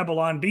with the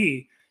Babylon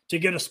Bee to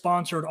get a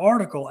sponsored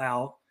article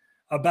out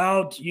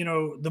about,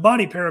 the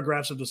body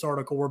paragraphs of this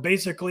article were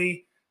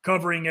basically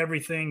covering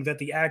everything that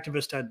the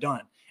activist had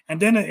done. And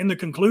then in the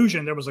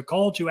conclusion, there was a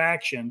call to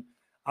action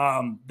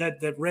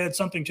that read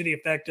something to the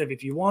effect of,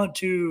 if you want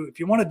to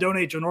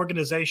donate to an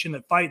organization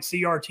that fights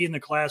CRT in the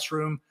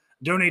classroom,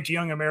 donate to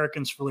Young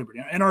Americans for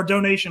Liberty. And our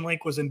donation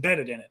link was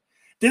embedded in it.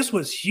 This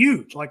was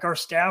huge. Like, our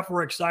staff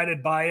were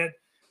excited by it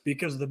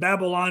because the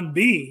Babylon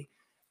Bee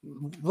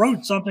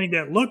wrote something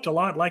that looked a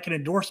lot like an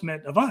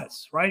endorsement of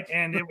us, right?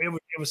 And it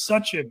was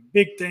such a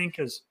big thing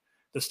because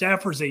the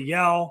staffers at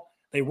Yale,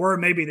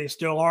 maybe they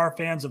still are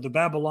fans of the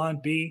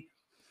Babylon Bee.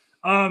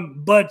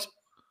 But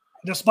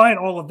despite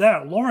all of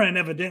that, Lauren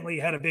evidently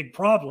had a big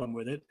problem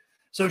with it.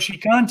 So she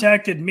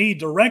contacted me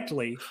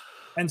directly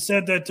and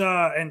said that,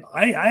 and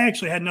I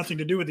actually had nothing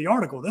to do with the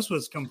article. This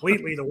was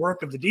completely the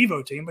work of the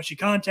Devo team, but she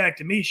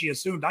contacted me. She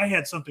assumed I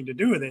had something to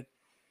do with it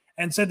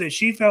and said that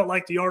she felt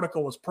like the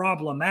article was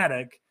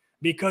problematic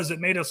because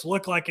it made us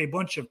look like a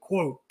bunch of,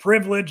 quote,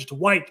 privileged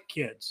white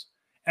kids.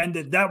 And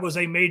that was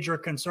a major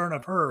concern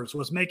of hers,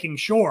 was making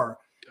sure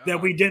that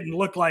we didn't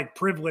look like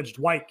privileged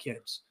white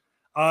kids.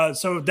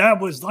 So that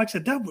was, like I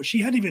said, she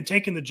hadn't even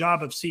taken the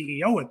job of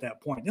CEO at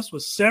that point. This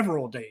was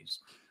several days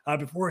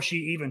before she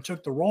even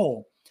took the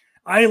role.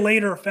 I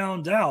later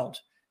found out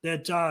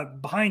that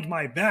behind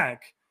my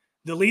back,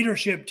 the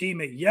leadership team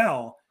at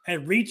Yale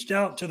had reached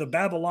out to the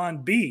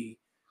Babylon Bee,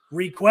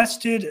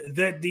 requested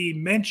that the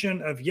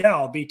mention of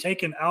Yale be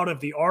taken out of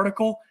the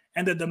article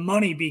and that the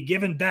money be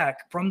given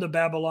back from the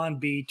Babylon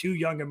Bee to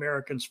Young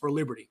Americans for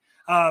Liberty.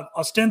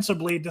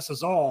 Ostensibly, this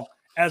is all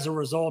as a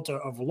result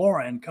of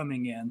Lauren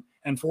coming in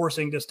and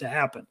forcing this to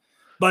happen.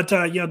 But,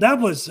 that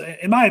was,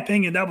 in my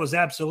opinion, that was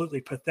absolutely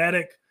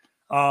pathetic.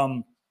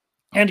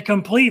 And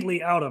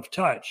completely out of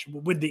touch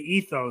with the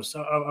ethos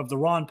of the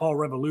Ron Paul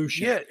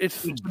revolution. Yeah,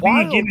 it's to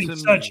wild be giving to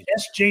such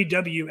me.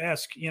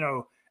 SJW-esque,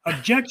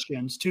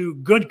 objections to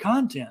good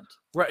content.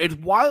 Right. It's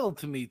wild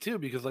to me too,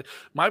 because like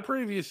my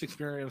previous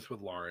experience with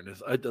Lauren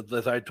is,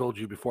 as I told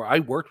you before, I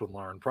worked with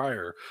Lauren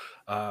prior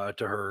to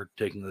her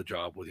taking the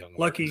job with Young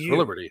Lucky Americans you. for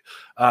Liberty.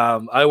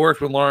 I worked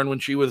with Lauren when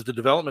she was the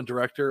development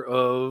director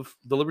of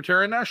the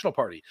Libertarian National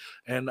Party,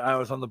 and I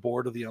was on the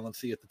board of the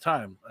LNC at the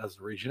time as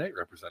the Region 8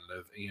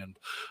 representative. And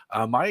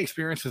my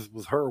experiences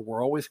with her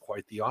were always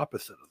quite the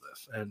opposite of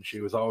this. And she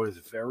was always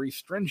very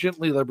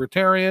stringently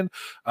libertarian.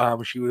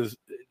 She was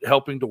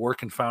helping to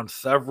work and found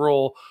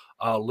several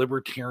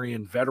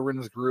libertarian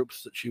veterans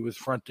groups that she was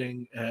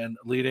fronting and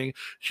leading.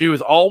 She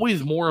was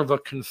always more of a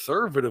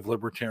conservative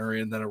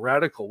libertarian than a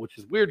radical, which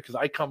is weird because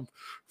I come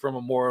from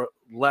a more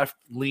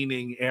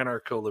left-leaning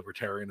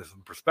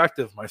anarcho-libertarianism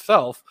perspective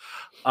myself.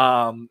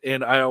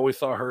 And I always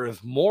saw her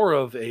as more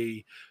of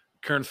a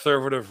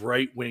conservative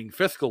right-wing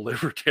fiscal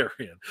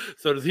libertarian.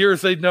 So to hear her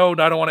say, no,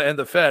 I don't want to end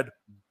the Fed,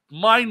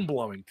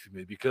 mind-blowing to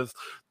me, because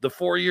the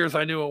 4 years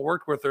I knew and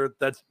worked with her,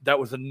 that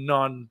was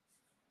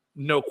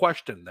no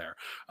question there.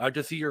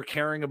 To see her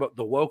caring about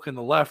the woke and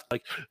the left,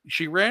 like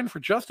she ran for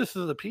justice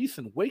of the peace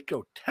in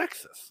Waco,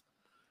 Texas.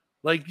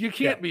 Like you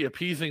can't be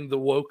appeasing the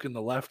woke and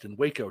the left in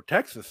Waco,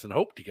 Texas, and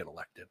hope to get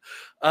elected.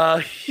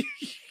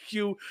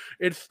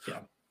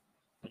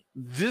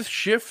 This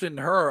shift in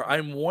her.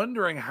 I'm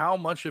wondering how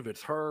much of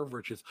it's her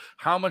versus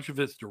how much of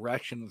it's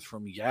directions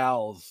from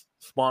YAL's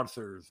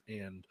sponsors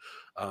and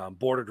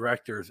board of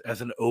directors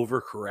as an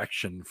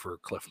overcorrection for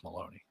Cliff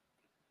Maloney.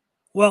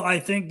 Well, I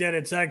think that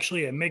it's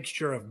actually a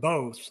mixture of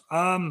both.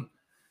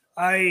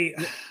 I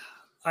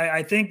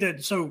think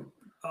that so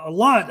a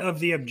lot of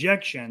the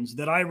objections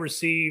that I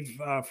receive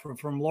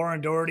from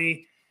Lauren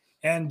Doherty,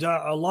 and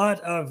a lot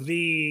of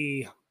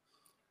the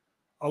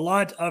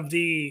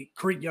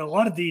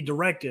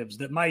directives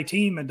that my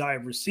team and I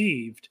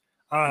received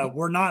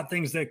were not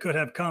things that could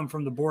have come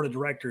from the board of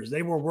directors.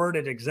 They were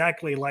worded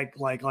exactly like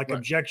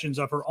objections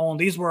of her own.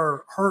 This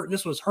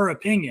was her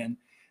opinion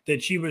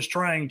that she was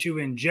trying to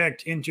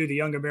inject into the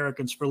Young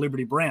Americans for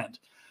Liberty brand.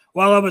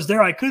 While I was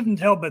there, I couldn't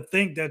help but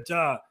think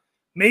that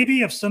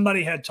maybe if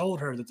somebody had told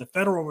her that the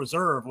Federal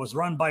Reserve was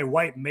run by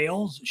white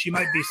males, she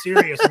might be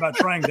serious about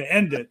trying to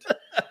end it.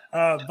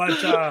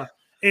 But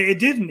it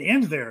didn't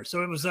end there.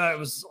 So it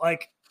was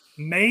like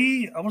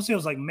May, I want to say it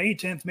was like May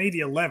 10th, May the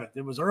 11th.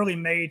 It was early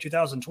May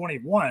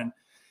 2021.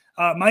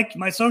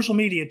 My social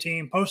media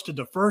team posted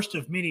the first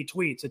of many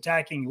tweets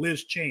attacking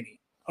Liz Cheney.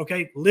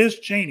 Okay, Liz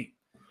Cheney.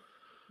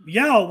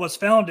 YAL was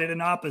founded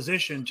in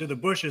opposition to the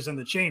Bushes and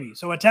the Cheneys.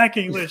 So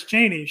attacking Liz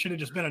Cheney should have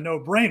just been a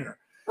no-brainer.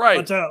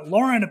 Right. But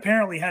Lauren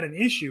apparently had an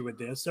issue with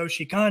this. So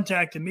she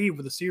contacted me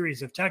with a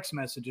series of text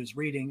messages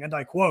reading, and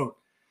I quote,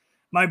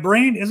 "My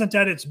brain isn't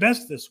at its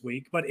best this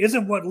week, but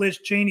isn't what Liz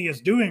Cheney is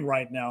doing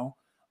right now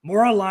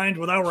more aligned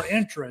with our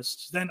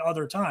interests than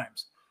other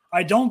times?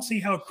 I don't see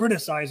how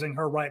criticizing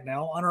her right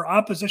now on her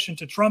opposition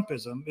to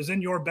Trumpism is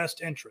in your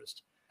best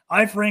interest.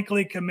 I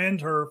frankly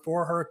commend her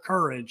for her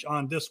courage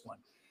on this one."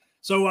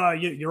 So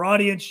your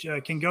audience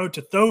can go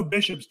to Tho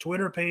Bishop's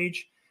Twitter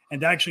page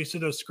and actually see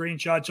those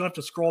screenshots. You'll have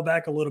to scroll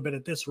back a little bit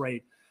at this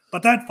rate.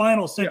 But that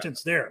final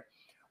sentence there,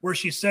 where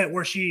she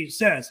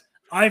says,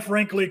 "I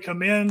frankly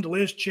commend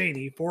Liz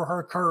Cheney for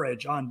her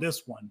courage on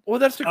this one." Well,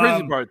 that's the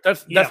crazy part.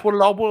 That's what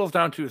it all boils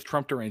down to is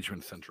Trump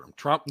derangement syndrome.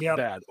 Trump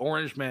bad,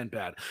 orange man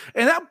bad.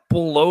 And that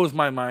blows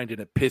my mind and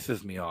it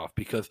pisses me off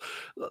because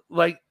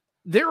like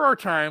there are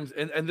times,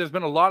 and there's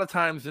been a lot of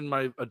times in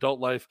my adult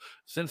life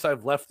since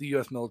I've left the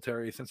U.S.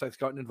 military, since I've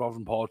gotten involved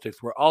in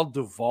politics, where I'll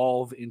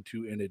devolve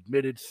into an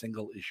admitted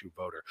single-issue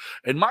voter.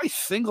 And my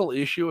single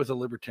issue as a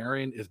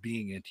libertarian is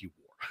being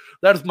anti-war.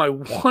 That is my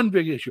one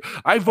big issue.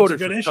 I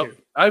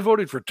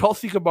voted for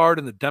Tulsi Gabbard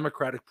in the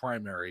Democratic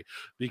primary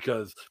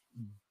because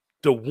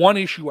the one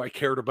issue I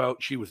cared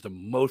about, she was the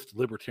most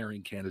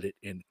libertarian candidate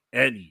in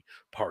any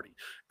party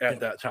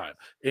at that time.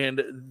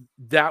 And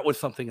that was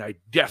something I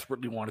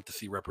desperately wanted to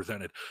see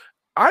represented.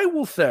 I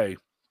will say,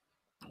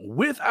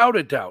 without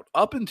a doubt,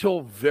 up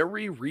until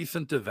very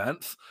recent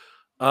events,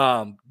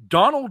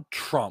 Donald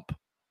Trump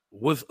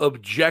was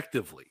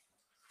objectively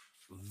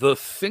the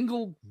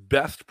single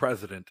best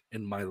president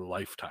in my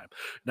lifetime.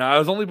 Now, I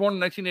was only born in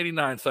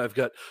 1989, so I've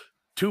got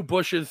two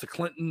Bushes, a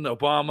Clinton,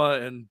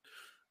 Obama, and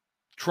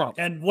Trump,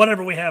 and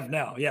whatever we have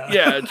now,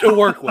 to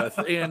work with.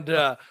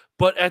 And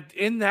but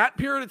in that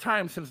period of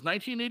time, since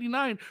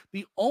 1989,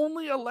 the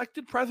only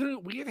elected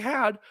president we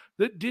had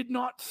that did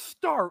not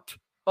start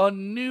a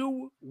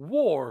new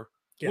war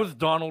was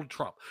Donald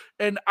Trump.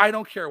 And I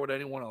don't care what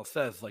anyone else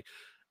says. Like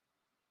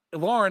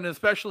Lauren,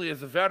 especially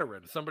as a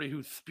veteran, somebody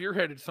who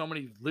spearheaded so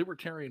many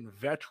libertarian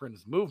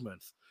veterans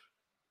movements,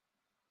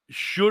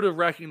 should have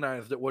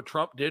recognized that what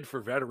Trump did for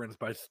veterans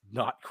by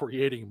not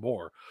creating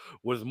more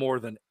was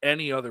more than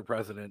any other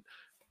president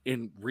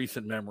in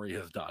recent memory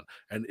has done.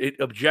 And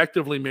it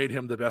objectively made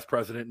him the best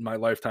president in my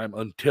lifetime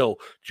until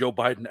Joe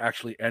Biden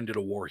actually ended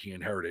a war he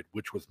inherited,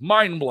 which was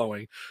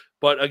mind-blowing.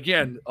 But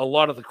again, a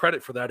lot of the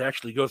credit for that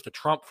actually goes to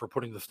Trump for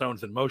putting the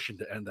stones in motion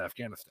to end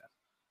Afghanistan.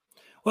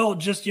 Well,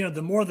 just,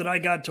 the more that I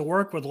got to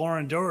work with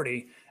Lauren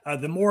Doherty,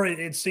 the more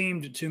it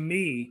seemed to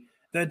me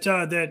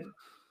that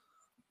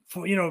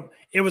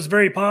it was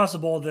very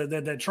possible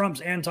that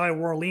Trump's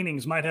anti-war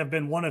leanings might have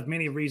been one of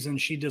many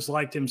reasons she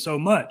disliked him so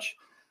much.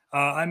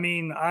 I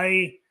mean,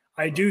 I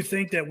do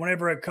think that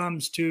whenever it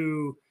comes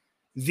to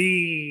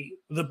the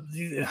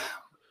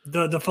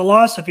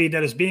philosophy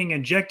that is being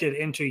injected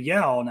into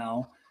Yale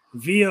now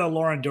via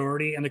Lauren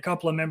Doherty and a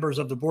couple of members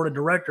of the board of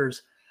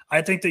directors,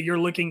 I think that you're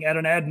looking at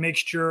an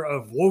admixture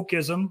of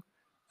wokeism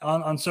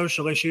on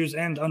social issues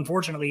and,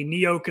 unfortunately,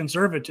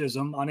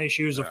 neoconservatism on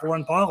issues of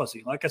foreign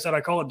policy. Like I said,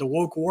 I call it the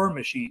woke war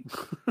machine.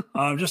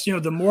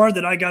 The more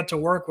that I got to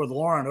work with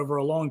Lauren over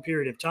a long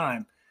period of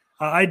time,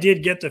 I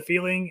did get the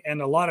feeling,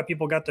 and a lot of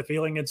people got the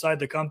feeling inside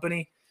the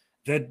company,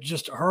 that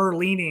just her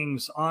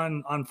leanings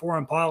on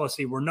foreign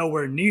policy were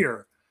nowhere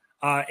near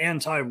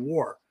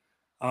anti-war.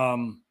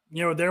 I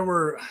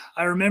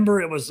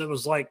remember it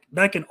was like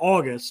back in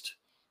August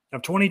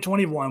of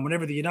 2021,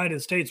 whenever the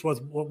United States was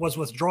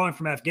withdrawing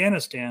from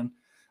Afghanistan,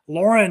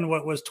 Lauren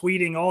was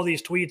tweeting all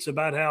these tweets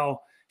about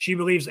how she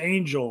believes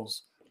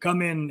angels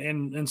come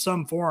in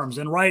some forms.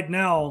 And right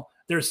now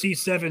they're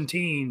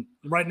C-17,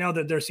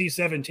 that they're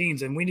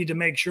C-17s, and we need to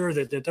make sure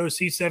that those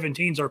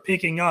C-17s are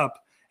picking up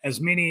as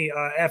many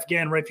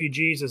Afghan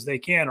refugees as they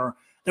can. Or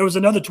there was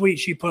another tweet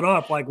she put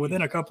up like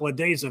within a couple of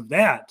days of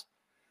that.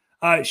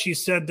 She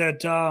said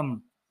that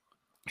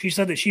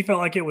she felt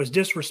like it was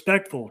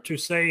disrespectful to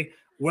say,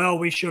 well,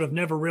 we should have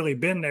never really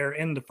been there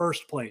in the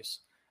first place,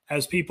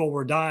 as people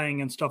were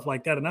dying and stuff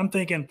like that. And I'm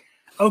thinking,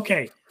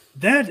 okay,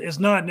 that is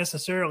not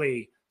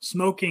necessarily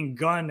smoking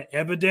gun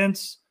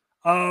evidence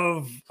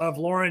of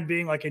Lauren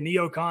being like a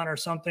neocon or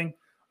something,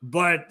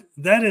 but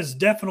that is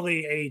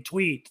definitely a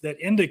tweet that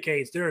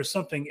indicates there is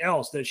something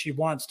else that she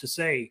wants to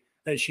say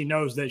that she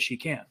knows that she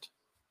can't.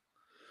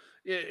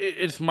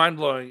 It's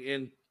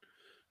mind-blowing.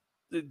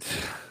 And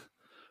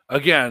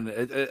again,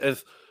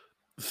 as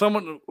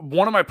someone,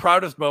 one of my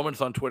proudest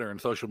moments on Twitter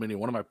and social media,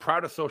 one of my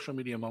proudest social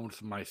media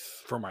moments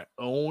for my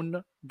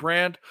own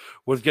brand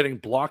was getting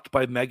blocked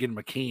by Meghan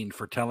McCain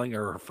for telling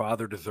her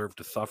father deserved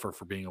to suffer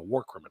for being a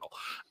war criminal.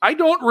 I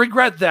don't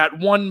regret that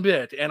one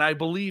bit, and I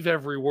believe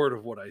every word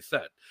of what I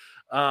said.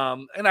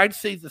 And I'd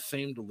say the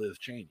same to Liz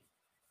Cheney.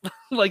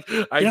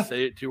 I'd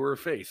say it to her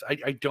face.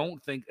 I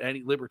don't think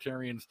any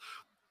libertarians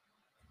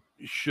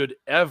should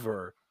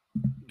ever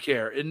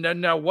care. And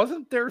then now,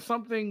 wasn't there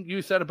something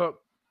you said about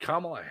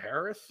Kamala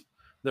Harris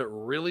that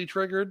really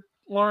triggered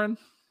Lauren?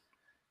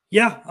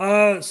 Yeah.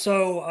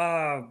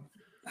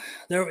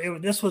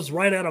 This was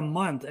right at a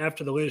month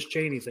after the Liz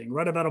Cheney thing,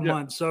 right about a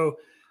month. So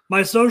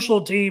my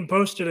social team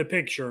posted a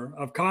picture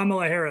of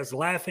Kamala Harris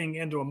laughing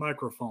into a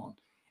microphone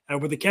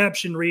with the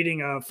caption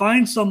reading,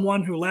 find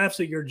someone who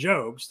laughs at your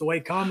jokes the way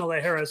Kamala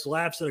Harris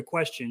laughs at a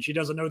question she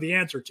doesn't know the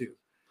answer to.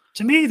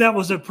 To me, that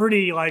was a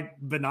pretty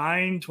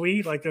benign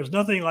tweet. There's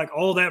nothing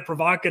all that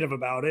provocative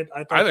about it.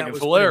 I think that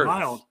was hilarious.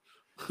 Mild.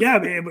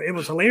 Yeah, it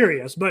was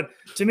hilarious. But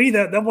to me,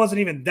 that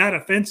wasn't even that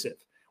offensive.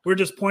 We're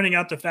just pointing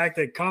out the fact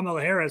that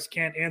Kamala Harris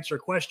can't answer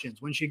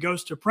questions. When she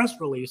goes to press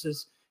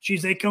releases,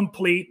 she's a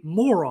complete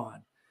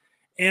moron.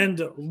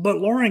 But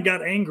Lauren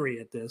got angry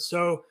at this,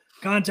 so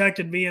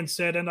contacted me and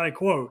said, and I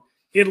quote,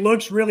 "It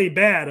looks really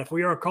bad if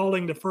we are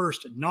calling the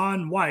first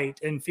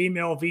non-white and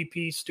female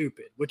VP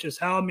stupid, which is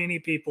how many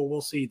people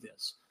will see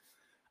this."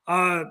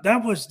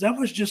 That was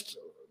just...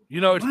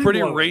 it's pretty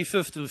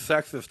racist and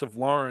sexist of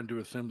Lauren to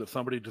assume that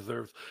somebody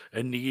deserves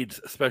and needs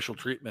special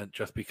treatment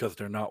just because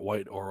they're not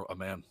white or a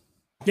man.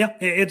 Yeah,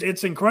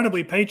 it's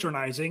incredibly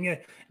patronizing. Do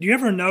you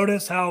ever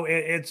notice how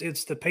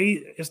it's the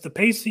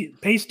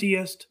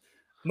pastiest,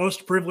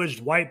 most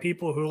privileged white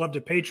people who love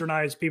to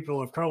patronize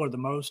people of color the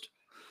most?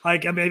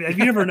 Have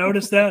you ever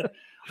noticed that?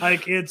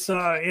 That's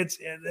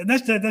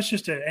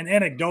just an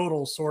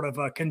anecdotal sort of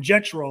a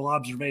conjectural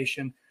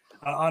observation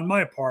on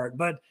my part,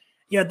 but.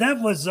 Yeah, that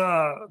was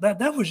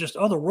just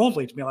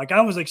otherworldly to me. I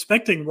was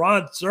expecting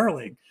Rod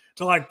Serling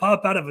to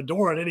pop out of a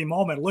door at any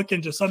moment, look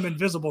into some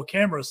invisible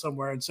camera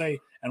somewhere and say,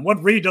 and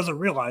what Reed doesn't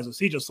realize is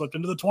he just slipped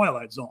into the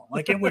Twilight Zone.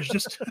 It was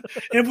just,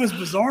 it was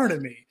bizarre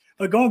to me.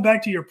 But going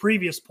back to your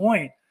previous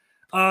point,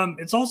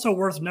 it's also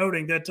worth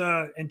noting that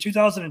in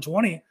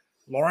 2020,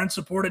 Lauren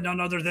supported none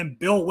other than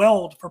Bill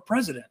Weld for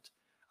president.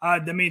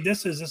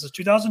 This is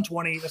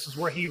 2020. This is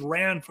where he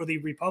ran for the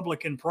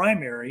Republican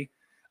primary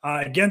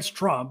against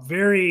Trump.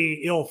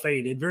 Very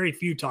ill-fated, very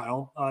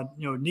futile,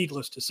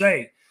 needless to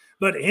say.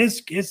 But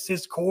his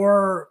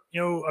core,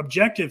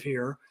 objective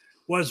here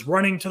was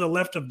running to the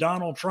left of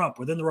Donald Trump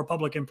within the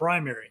Republican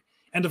primary.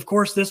 And of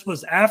course, this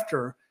was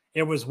after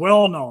it was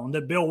well known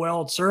that Bill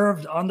Weld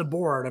served on the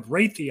board of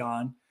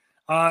Raytheon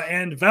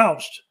and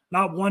vouched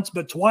not once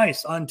but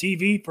twice on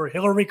TV for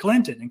Hillary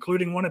Clinton,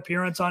 including one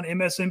appearance on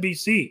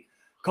MSNBC,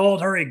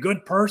 called her a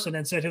good person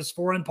and said his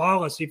foreign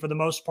policy for the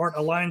most part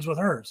aligns with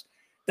hers.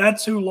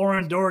 That's who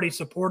Lauren Doherty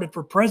supported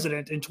for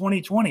president in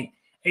 2020,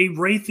 a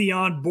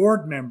Raytheon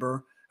board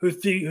member who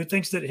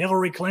thinks that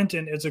Hillary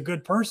Clinton is a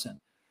good person.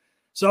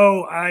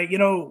 So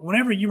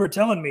whenever you were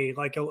telling me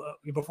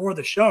before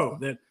the show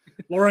that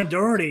Lauren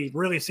Doherty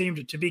really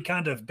seemed to be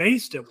kind of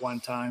based at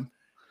one time,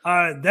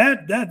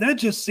 That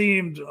just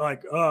seemed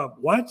like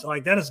what?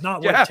 Like that is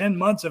not what 10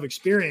 months of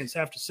experience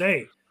have to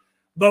say.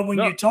 But when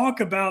you talk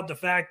about the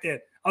fact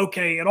that,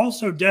 okay, it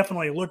also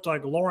definitely looked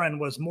like Lauren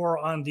was more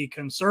on the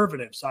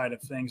conservative side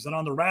of things than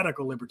on the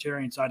radical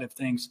libertarian side of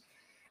things.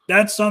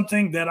 That's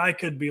something that I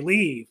could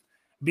believe,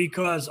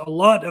 because a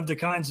lot of the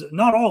kinds,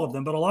 not all of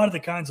them, but a lot of the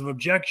kinds of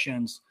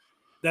objections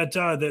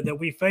that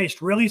we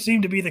faced really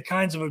seem to be the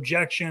kinds of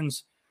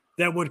objections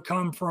that would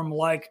come from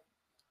like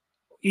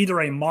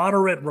either a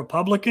moderate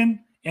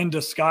Republican in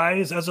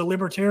disguise as a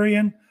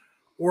libertarian,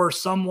 or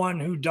someone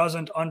who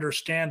doesn't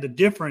understand the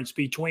difference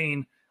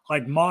between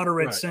like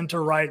moderate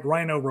center-right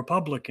rhino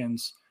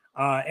Republicans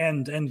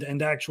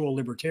and actual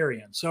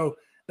libertarians. So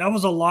that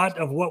was a lot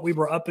of what we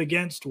were up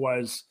against.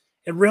 Was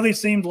it really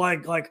seemed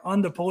like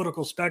on the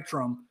political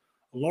spectrum,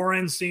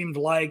 Lauren seemed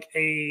like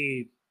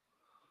a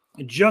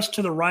just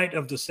to the right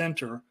of the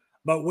center,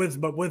 but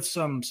with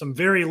some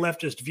very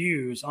leftist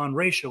views on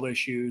racial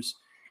issues.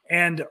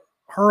 And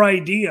her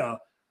idea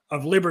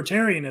of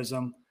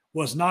libertarianism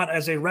was not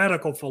as a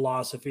radical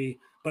philosophy,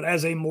 but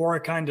as a more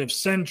kind of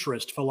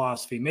centrist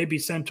philosophy, maybe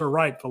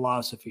center-right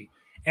philosophy.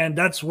 And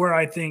that's where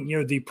I think,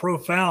 the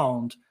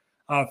profound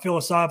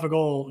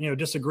philosophical,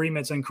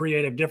 disagreements and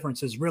creative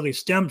differences really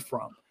stemmed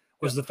from,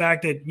 was the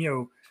fact that,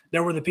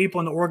 there were the people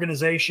in the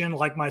organization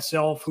like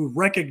myself who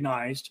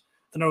recognized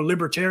that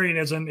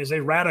libertarianism is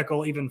a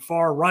radical, even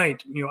far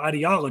right,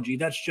 ideology.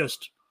 That's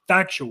just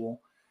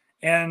factual.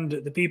 And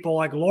the people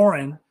like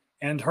Lauren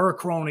and her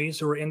cronies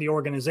who are in the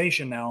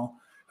organization now,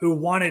 who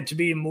wanted to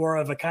be more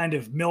of a kind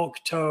of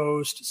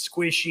milquetoast,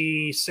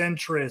 squishy,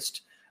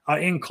 centrist,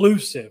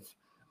 inclusive,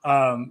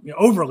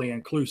 overly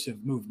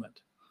inclusive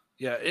movement.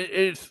 Yeah,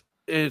 it's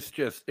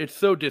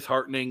so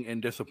disheartening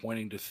and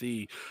disappointing to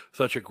see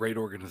such a great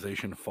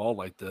organization fall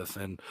like this.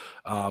 And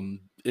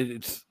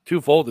it's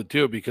twofolded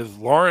too, because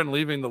Lauren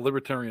leaving the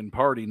Libertarian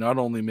Party not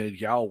only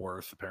made Yao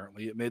worse,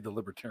 apparently it made the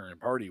Libertarian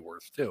Party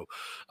worse too,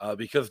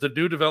 because the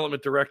new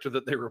development director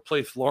that they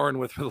replaced Lauren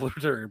with for the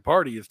Libertarian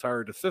Party is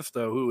Tyra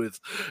DeSisto, who is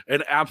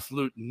an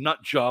absolute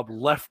nut job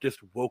leftist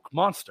woke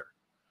monster.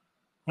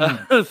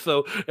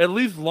 So at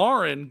least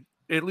Lauren,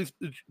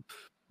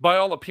 by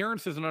all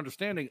appearances and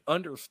understanding,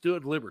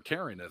 understood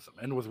libertarianism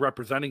and was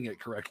representing it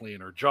correctly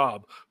in her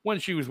job when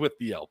she was with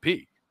the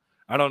LP.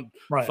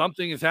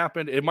 Something has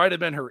happened. It might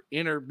have been her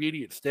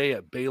intermediate stay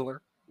at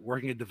Baylor,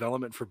 working in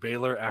development for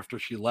Baylor after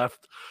she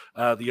left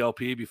the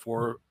LP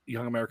before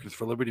Young Americans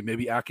for Liberty.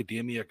 Maybe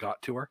academia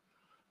got to her,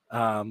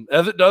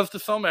 as it does to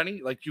so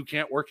many. Like, you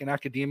can't work in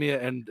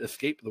academia and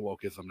escape the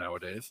wokeism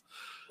nowadays.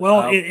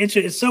 Well,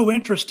 it's so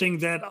interesting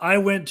that I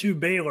went to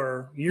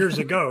Baylor years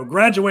ago,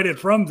 graduated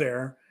from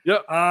there. Yeah.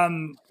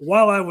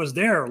 While I was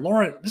there,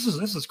 Lauren, this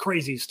is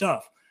crazy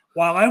stuff.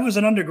 While I was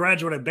an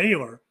undergraduate at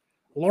Baylor,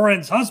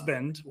 Lauren's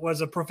husband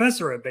was a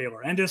professor at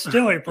Baylor and is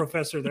still a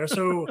professor there.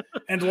 So,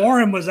 and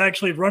Lauren was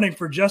actually running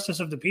for Justice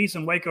of the Peace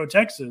in Waco,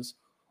 Texas,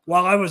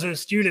 while I was a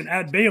student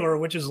at Baylor,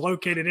 which is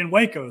located in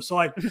Waco. So,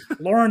 like,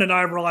 Lauren and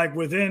I were like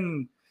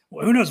within,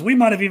 who knows, we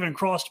might have even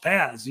crossed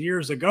paths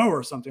years ago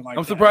or something like that.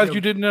 I'm surprised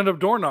you didn't end up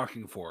door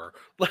knocking for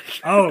her.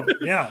 Oh,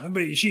 yeah.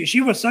 But she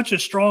was such a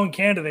strong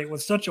candidate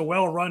with such a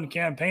well-run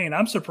campaign.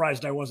 I'm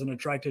surprised I wasn't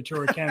attracted to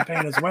her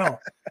campaign as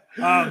well.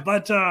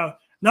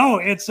 No,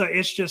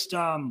 it's just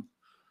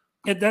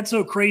that's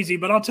so crazy.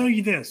 But I'll tell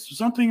you this,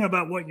 something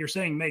about what you're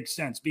saying makes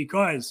sense,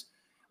 because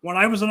when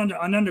I was an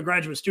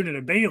undergraduate student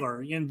at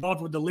Baylor,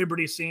 involved with the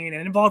liberty scene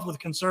and involved with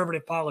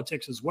conservative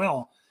politics as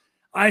well,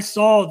 I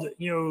saw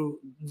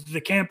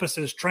the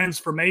campus's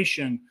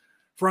transformation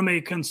from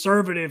a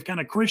conservative kind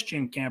of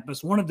Christian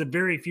campus, one of the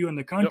very few in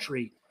the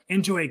country,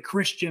 into a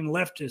Christian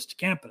leftist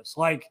campus.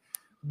 Like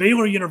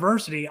Baylor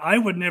University, I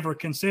would never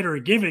consider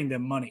giving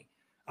them money.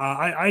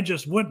 I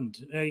just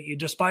wouldn't,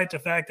 despite the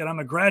fact that I'm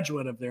a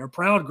graduate of there,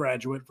 proud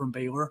graduate from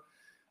Baylor,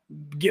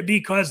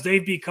 because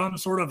they've become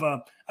sort of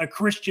a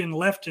Christian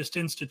leftist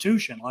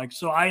institution. Like,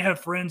 so I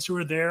have friends who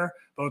are there,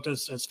 both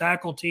as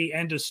faculty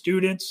and as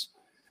students,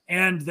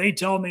 and they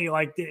tell me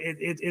like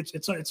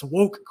it's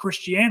woke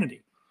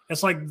Christianity.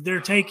 It's like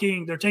they're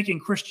taking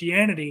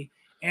Christianity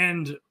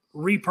and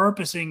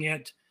repurposing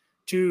it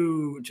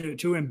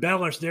to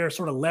embellish their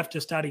sort of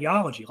leftist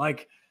ideology.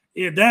 Like,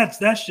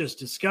 that's just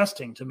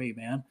disgusting to me,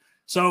 man.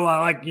 So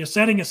like, you're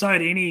setting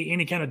aside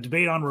any kind of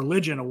debate on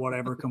religion or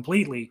whatever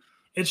completely.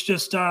 It's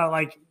just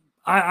like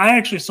I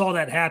actually saw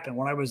that happen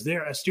when I was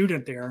there, a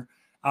student there.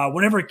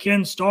 Whenever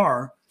Ken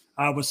Starr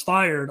was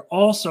fired,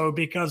 also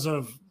because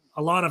of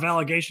a lot of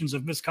allegations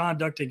of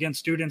misconduct against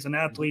students and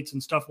athletes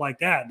and stuff like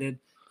that. That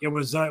it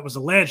was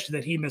alleged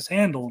that he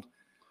mishandled.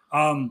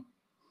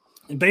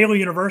 Baylor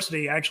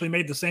University actually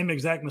made the same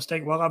exact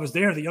mistake while I was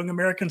there. The Young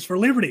Americans for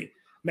Liberty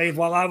made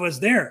while I was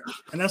there,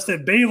 and that's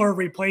that Baylor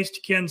replaced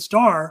Ken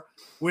Starr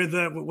with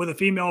a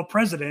female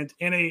president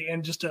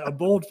in just a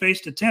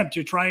bold-faced attempt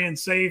to try and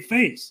save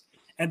face.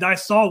 And I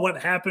saw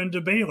what happened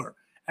to Baylor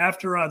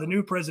after the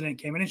new president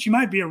came in, and she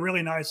might be a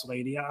really nice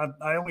lady.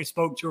 I only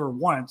spoke to her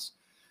once,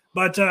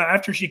 but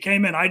after she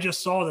came in, I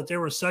just saw that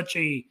there was such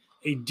a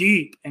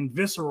deep and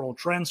visceral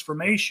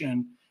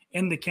transformation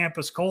in the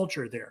campus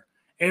culture there.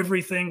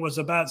 Everything was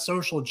about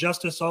social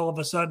justice all of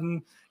a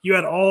sudden. You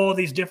had all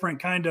these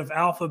different kind of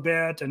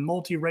alphabet and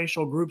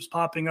multiracial groups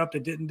popping up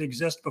that didn't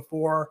exist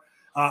before.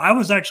 I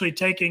was actually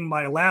taking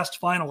my last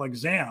final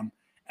exam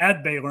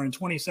at Baylor in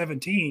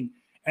 2017,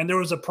 and there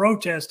was a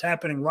protest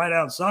happening right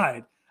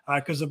outside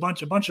because a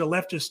bunch of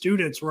leftist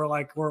students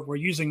were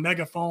using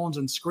megaphones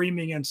and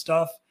screaming and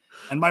stuff.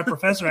 And my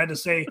professor had to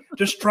say,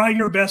 just try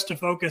your best to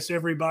focus,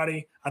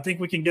 everybody. I think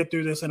we can get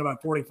through this in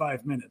about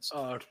 45 minutes.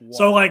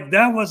 So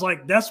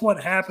that's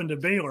what happened to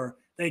Baylor.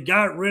 They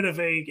got rid of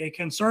a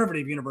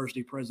conservative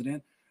university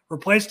president,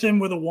 replaced him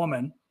with a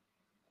woman.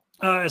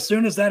 As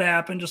soon as that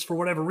happened, just for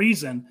whatever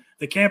reason,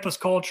 the campus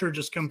culture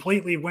just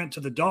completely went to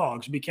the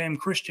dogs, became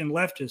Christian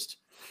leftist.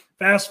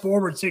 Fast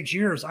forward 6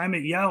 years, I'm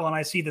at Yale and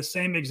I see the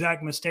same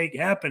exact mistake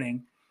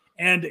happening.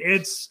 And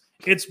it's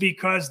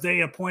because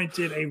they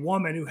appointed a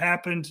woman who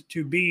happened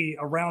to be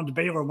around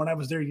Baylor when I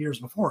was there years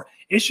before.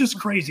 It's just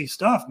crazy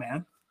stuff,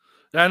 man.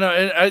 I know.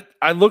 And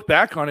I look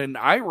back on it, and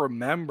I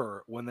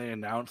remember when they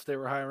announced they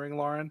were hiring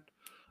Lauren.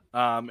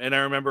 And I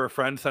remember a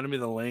friend sending me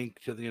the link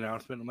to the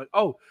announcement. I'm like,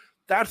 oh,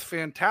 that's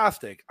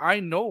fantastic. I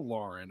know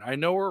Lauren. I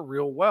know her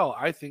real well.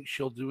 I think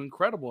she'll do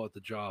incredible at the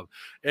job.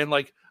 And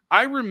like,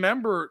 I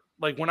remember,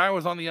 like, when I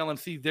was on the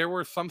LNC, there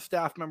were some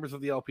staff members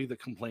of the LP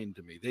that complained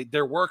to me.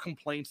 There were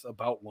complaints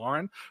about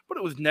Lauren, but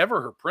it was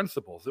never her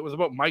principles. It was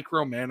about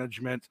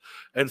micromanagement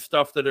and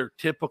stuff that are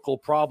typical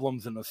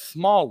problems in a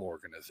small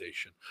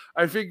organization.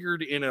 I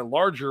figured in a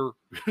larger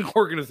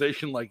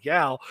organization like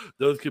Yale,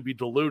 those could be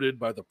diluted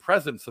by the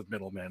presence of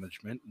middle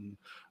management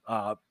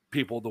and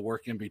people to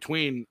work in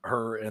between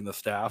her and the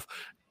staff.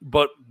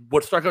 But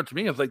what stuck out to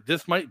me is like,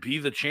 this might be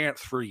the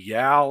chance for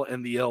Yale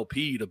and the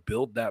LP to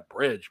build that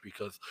bridge,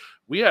 because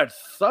we had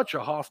such a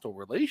hostile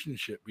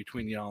relationship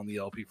between Yale and the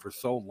LP for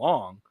so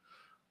long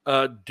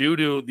due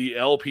to the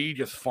LP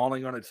just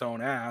falling on its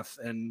own ass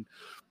and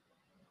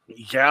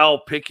Yale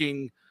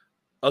picking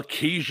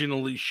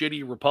occasionally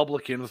shitty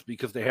Republicans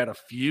because they had a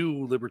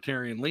few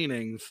libertarian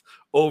leanings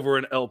over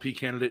an LP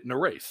candidate in a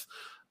race.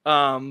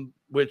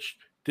 Which,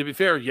 to be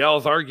fair,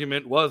 Yale's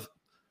argument was,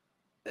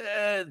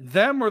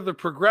 them or the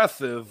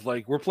progressive,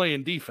 like, we're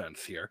playing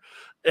defense here.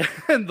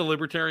 And the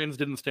libertarians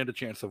didn't stand a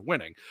chance of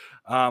winning.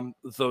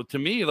 So to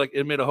me, like,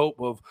 it made a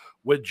hope of,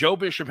 when Joe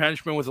Bishop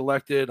Henchman was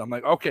elected, I'm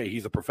like, okay,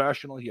 he's a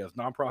professional. He has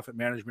nonprofit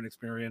management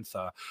experience.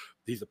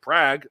 He's a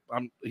prag.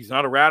 He's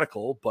not a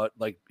radical, but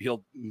like,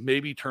 he'll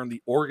maybe turn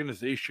the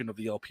organization of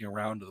the LP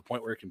around to the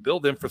point where it can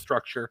build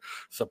infrastructure,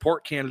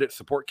 support candidates,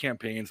 support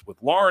campaigns.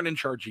 With Lauren in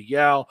charge of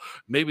Yale,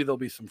 maybe there'll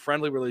be some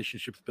friendly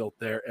relationships built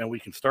there, and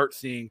we can start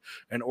seeing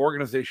an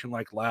organization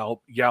like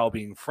Yale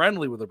being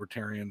friendly with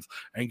libertarians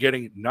and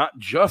getting not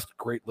just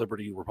great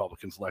liberty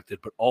Republicans elected,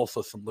 but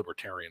also some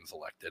libertarians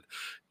elected.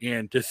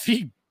 And to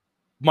see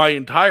my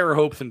entire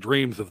hopes and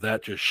dreams of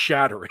that just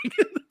shattering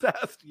in the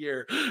past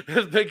year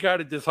has been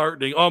kind of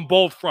disheartening on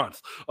both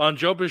fronts. On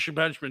Joe Bishop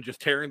Benjamin just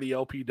tearing the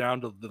LP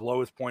down to the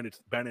lowest point it's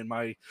been in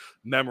my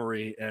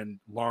memory, and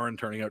Lauren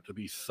turning out to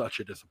be such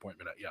a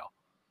disappointment at Yale.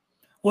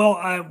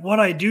 Well, what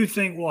I do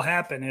think will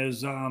happen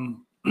is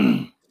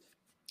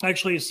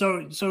actually,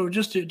 so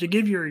just to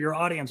give your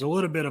audience a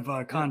little bit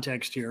of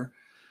context here.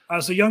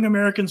 So Young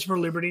Americans for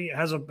Liberty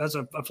has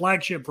a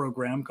flagship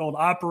program called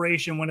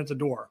Operation Win at the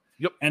Door.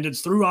 Yep. And it's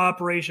through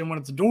Operation Win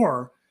at the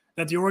Door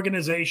that the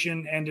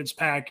organization and its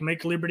PAC,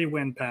 Make Liberty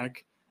Win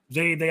PAC,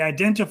 they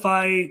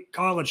identify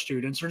college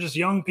students or just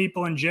young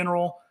people in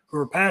general who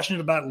are passionate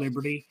about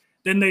liberty.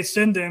 Then they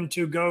send them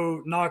to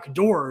go knock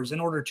doors in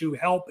order to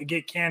help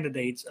get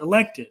candidates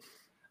elected.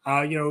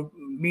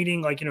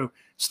 Meaning like,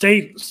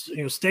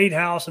 state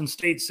house and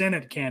state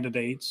Senate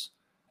candidates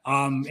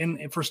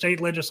for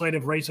state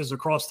legislative races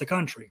across the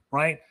country,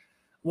 right?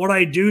 What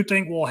I do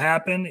think will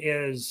happen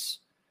is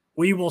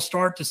we will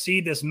start to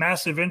see this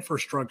massive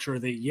infrastructure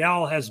that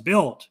Yale has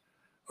built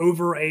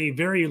over a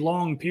very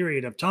long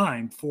period of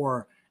time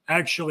for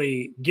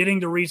actually getting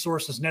the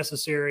resources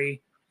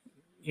necessary,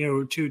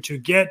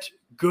 to get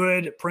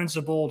good,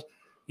 principled,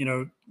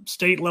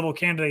 state level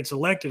candidates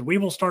elected. We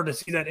will start to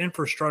see that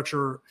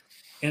infrastructure,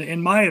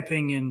 in my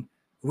opinion,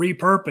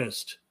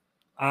 repurposed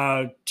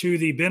to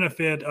the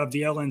benefit of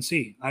the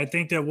LNC. I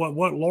think that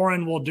what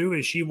Lauren will do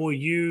is she will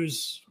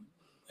use,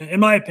 in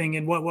my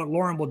opinion, what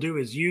Lauren will do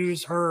is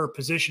use her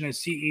position as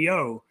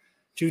CEO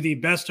to the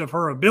best of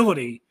her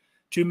ability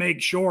to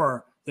make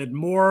sure that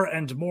more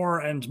and more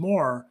and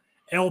more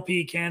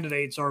LP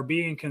candidates are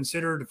being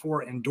considered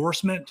for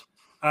endorsement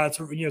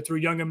through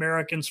Young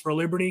Americans for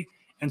Liberty.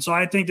 And so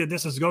I think that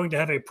this is going to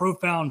have a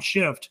profound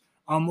shift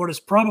on what is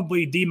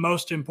probably the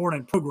most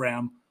important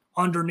program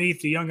underneath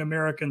the Young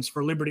Americans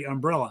for Liberty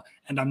umbrella.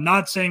 And I'm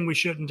not saying we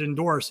shouldn't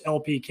endorse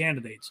LP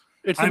candidates,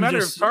 It's a matter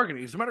of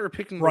targeting. It's a matter of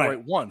picking the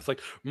right ones. Like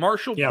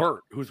Marshall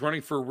Burt, who's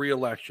running for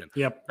re-election.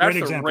 Yep.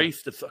 That's a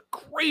race that's a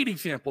great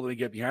example to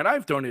get behind.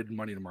 I've donated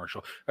money to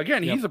Marshall.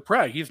 Again, he's a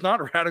prag. He's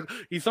not radical.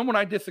 He's someone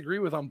I disagree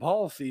with on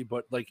policy,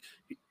 but like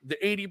the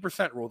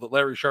 80% rule that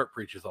Larry Sharp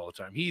preaches all the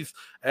time. He's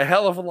a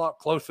hell of a lot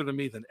closer to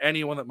me than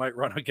anyone that might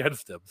run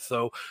against him.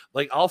 So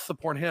like I'll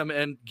support him,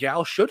 and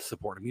Gal should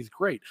support him. He's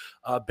great.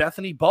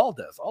 Bethany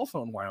Baldez,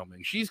 also in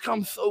Wyoming. She's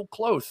come so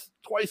close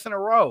twice in a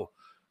row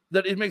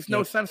that it makes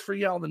no sense for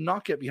Yal to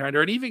not get behind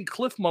her. And even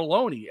Cliff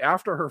Maloney,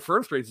 after her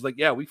first race, is like,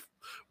 yeah, we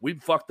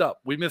fucked up.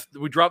 We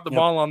dropped the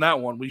ball on that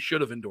one. We should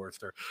have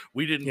endorsed her.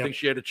 We didn't think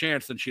she had a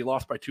chance, and she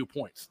lost by 2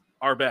 points.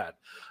 Our bad.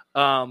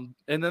 And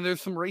then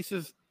there's some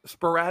races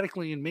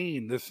sporadically in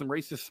Maine. There's some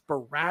races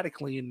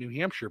sporadically in New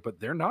Hampshire, but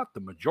they're not the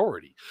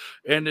majority.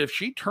 And if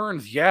she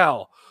turns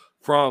Yal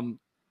from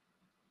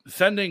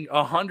sending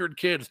 100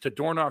 kids to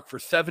door knock for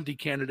 70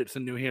 candidates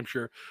in New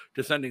Hampshire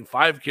to sending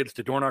 5 kids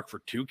to door knock for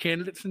 2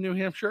 candidates in New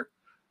Hampshire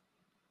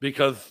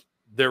because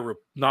they're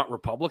not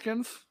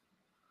Republicans,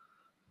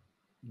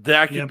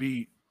 that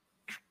could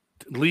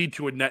lead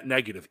to a net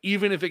negative,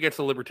 even if it gets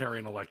a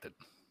libertarian elected.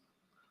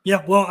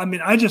 Yeah, well, I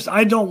mean,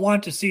 I don't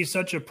want to see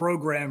such a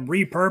program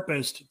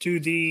repurposed to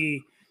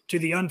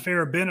the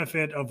unfair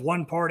benefit of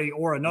one party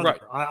or another.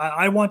 Right.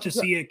 I want to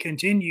see it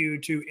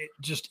continue to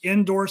just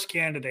endorse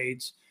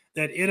candidates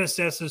that it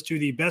assesses to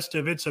the best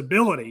of its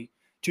ability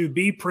to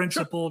be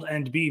principled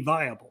and be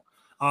viable.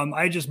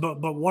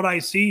 But what I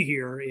see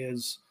here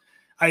is,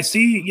 I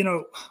see,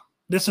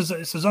 this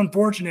is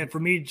unfortunate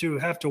for me to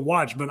have to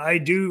watch, but I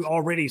do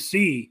already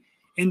see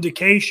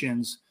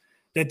indications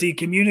that the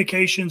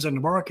communications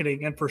and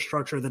marketing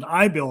infrastructure that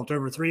I built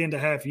over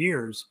 3.5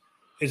 years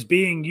is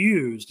being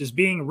used, is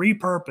being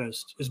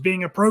repurposed, is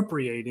being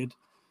appropriated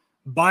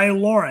by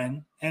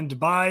Lauren and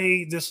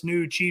by this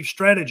new chief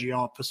strategy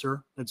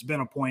officer that's been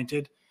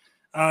appointed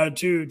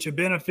to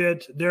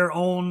benefit their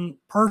own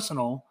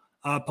personal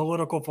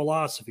political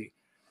philosophy.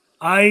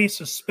 I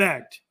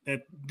suspect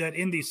that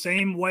in the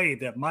same way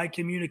that my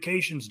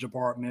communications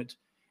department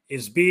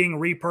is being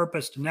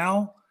repurposed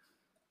now,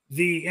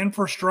 the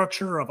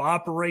infrastructure of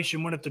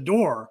Operation Win at the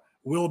Door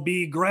will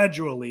be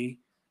gradually,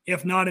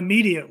 if not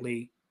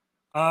immediately,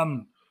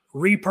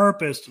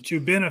 repurposed to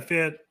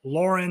benefit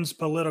Lauren's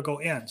political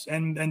ends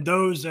and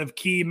those of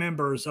key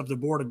members of the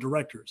board of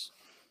directors.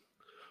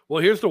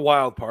 Well, here's the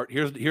wild part.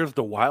 Here's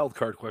the wild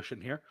card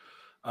question here.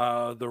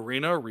 The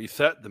Reno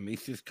reset, the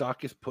Mises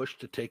Caucus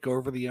pushed to take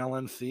over the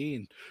LNC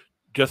in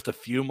just a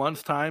few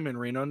months' time in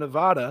Reno,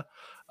 Nevada.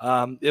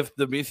 If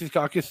the Mises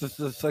Caucus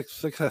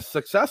is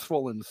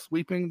successful in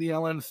sweeping the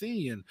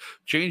LNC and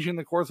changing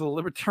the course of the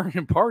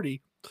Libertarian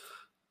Party,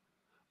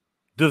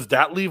 does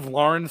that leave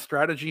Lauren's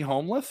strategy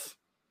homeless?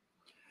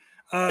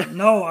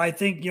 No, I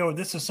think,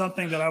 this is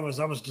something that I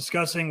was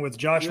discussing with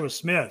Joshua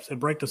Smith at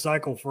Break the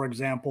Cycle, for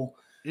example.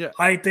 Yeah,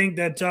 I think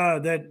that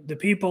that the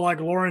people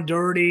like Lauren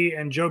Doherty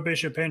and Joe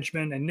Bishop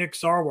Henchman and Nick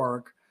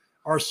Sarwark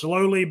are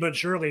slowly but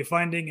surely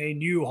finding a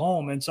new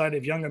home inside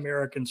of Young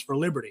Americans for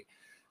Liberty.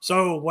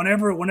 So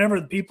whenever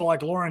the people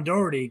like Lauren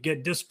Doherty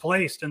get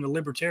displaced in the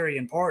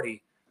Libertarian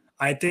Party,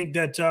 I think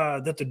that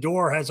that the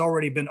door has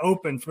already been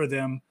opened for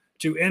them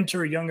to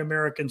enter Young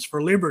Americans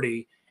for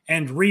Liberty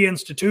and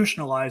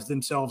reinstitutionalize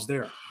themselves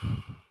there.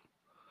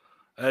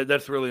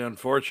 That's really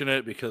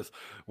unfortunate, because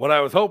what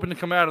I was hoping to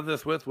come out of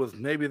this with was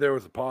maybe there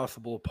was a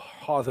possible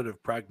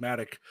positive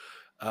pragmatic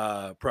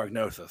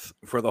prognosis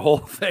for the whole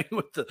thing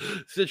with the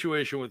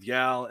situation with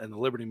Yal and the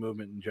Liberty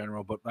Movement in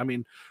general. But I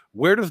mean,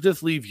 where does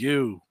this leave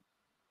you,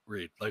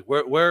 Reed? Like,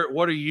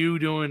 what are you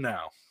doing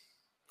now?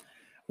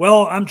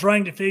 Well, I'm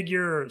trying to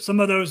figure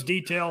some of those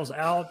details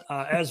out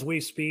as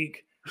we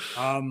speak.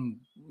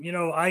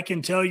 I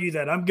can tell you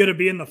that I'm going to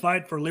be in the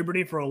fight for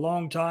liberty for a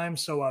long time.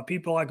 So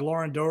people like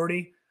Lauren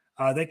Doherty,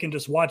 they can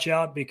just watch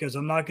out, because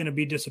I'm not going to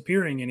be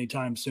disappearing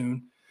anytime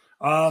soon.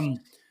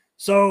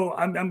 So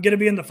I'm going to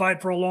be in the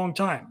fight for a long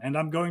time, and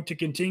I'm going to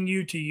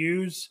continue to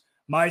use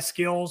my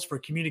skills for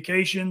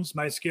communications,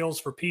 my skills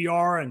for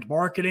PR and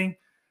marketing,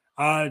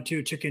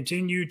 to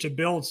continue to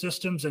build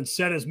systems and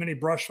set as many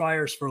brush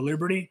fires for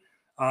liberty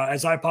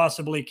as I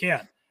possibly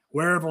can,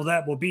 wherever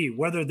that will be,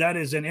 whether that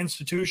is in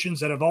institutions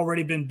that have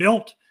already been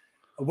built,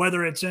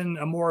 whether it's in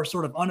a more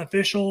sort of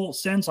unofficial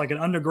sense, like an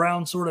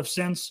underground sort of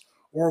sense,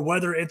 or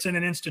whether it's in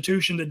an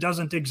institution that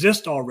doesn't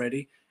exist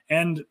already.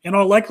 And in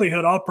all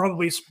likelihood, I'll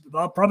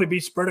probably be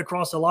spread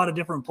across a lot of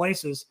different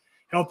places,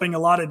 helping a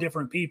lot of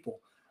different people.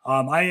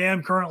 I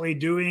am currently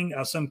doing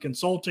some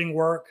consulting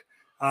work,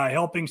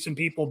 helping some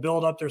people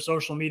build up their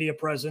social media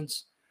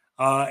presence.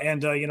 I'm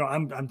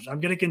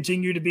going to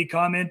continue to be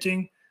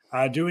commenting,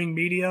 doing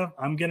media.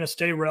 I'm going to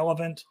stay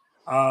relevant.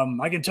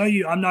 I can tell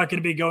you, I'm not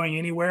going to be going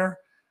anywhere.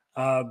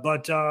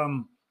 But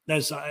I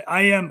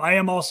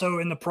am also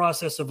in the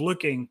process of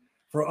looking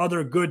for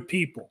other good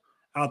people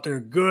out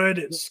there,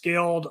 good,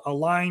 skilled,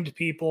 aligned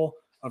people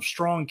of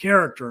strong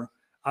character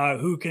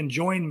who can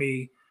join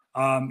me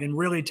in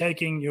really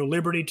taking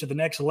liberty to the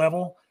next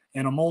level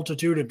in a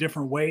multitude of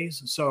different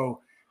ways. So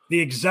the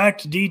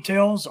exact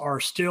details are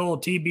still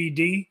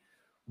TBD,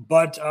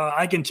 But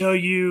I can tell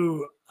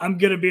you, I'm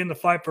going to be in the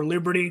fight for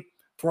liberty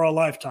for a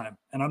lifetime,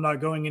 and I'm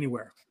not going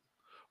anywhere.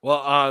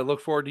 Well, I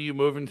look forward to you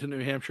moving to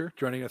New Hampshire,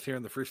 joining us here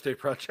in the Free State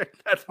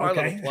Project. That's my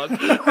little plug.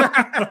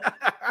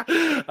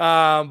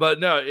 But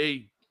no,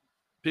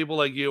 people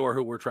like you are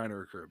who we're trying to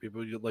recruit.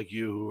 People like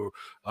you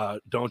who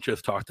don't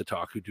just talk the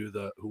talk, who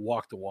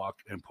walk the walk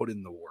and put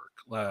in the work.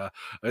 Like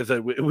I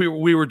said,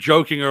 we were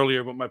joking earlier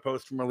about my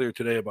post from earlier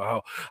today about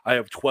how I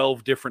have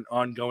 12 different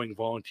ongoing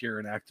volunteer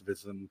and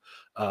activism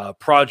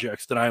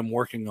projects that I'm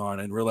working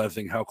on, and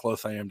realizing how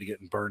close I am to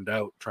getting burned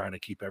out trying to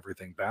keep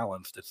everything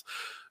balanced.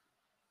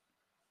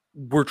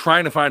 We're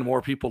trying to find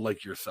more people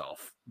like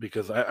yourself,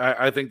 because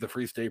I think the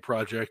Free State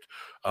Project,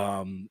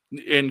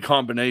 in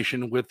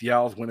combination with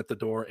Yal's Win at the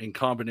Door, in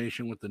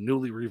combination with the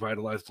newly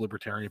revitalized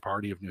Libertarian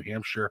Party of New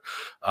Hampshire,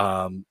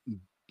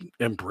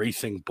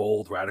 embracing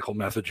bold radical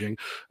messaging,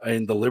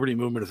 and the Liberty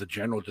Movement as a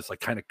general, just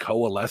like kind of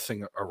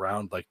coalescing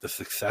around like the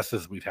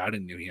successes we've had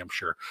in New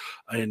Hampshire,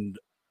 and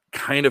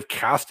kind of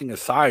casting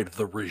aside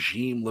the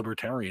regime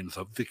libertarians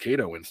of the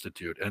Cato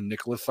Institute and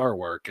Nicholas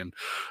Sarwark and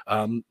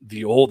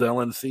the old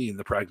LNC and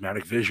the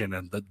Pragmatic Vision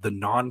and the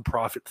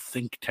nonprofit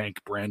think tank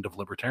brand of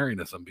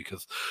libertarianism,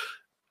 because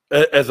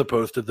as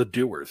opposed to the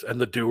doers, and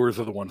the doers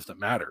are the ones that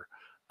matter.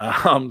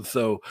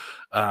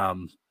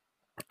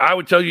 I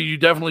would tell you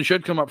definitely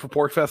should come up for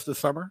PorkFest this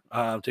summer.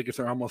 Tickets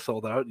are almost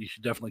sold out. You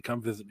should definitely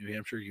come visit New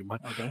Hampshire. You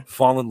might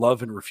fall in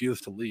love and refuse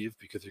to leave,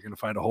 because you're going to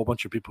find a whole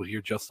bunch of people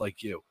here just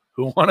like you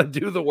who want to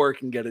do the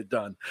work and get it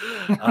done.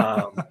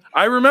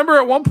 I remember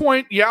at one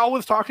point, Yal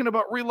was talking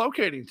about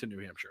relocating to New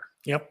Hampshire.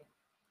 Yep.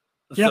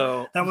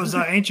 So, that was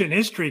ancient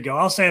history ago.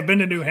 I'll say I've been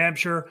to New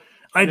Hampshire.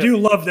 I do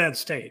love that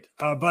state.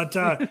 But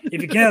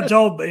if you can't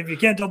tell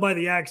by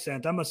the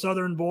accent, I'm a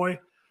Southern boy.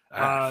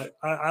 I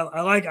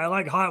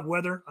like hot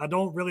weather. I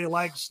don't really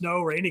like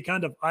snow or any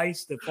kind of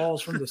ice that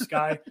falls from the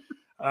sky.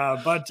 So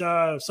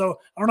I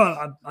don't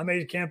know. I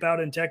may camp out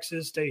in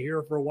Texas, stay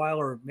here for a while,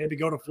 or maybe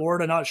go to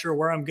Florida. Not sure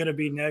where I'm going to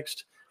be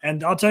next.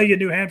 And I'll tell you,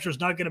 New Hampshire's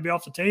not going to be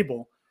off the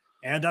table.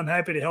 And I'm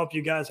happy to help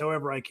you guys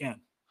however I can.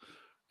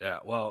 Yeah,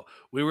 well,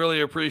 we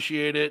really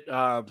appreciate it.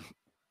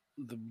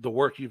 The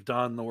work you've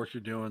done, the work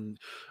you're doing,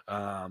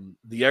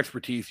 the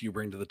expertise you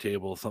bring to the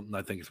table is something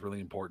I think is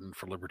really important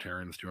for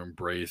libertarians to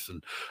embrace.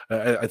 And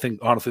I think,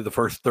 honestly, the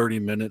first 30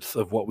 minutes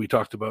of what we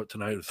talked about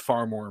tonight is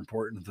far more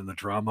important than the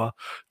drama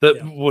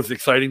that was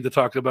exciting to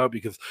talk about,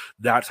 because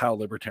that's how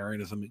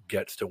libertarianism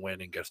gets to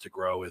win and gets to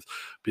grow, is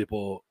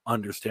people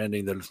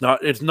understanding that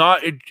it's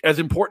not as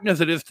important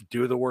as it is to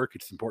do the work.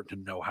 It's important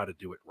to know how to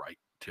do it right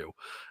too,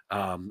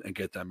 and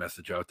get that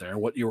message out there.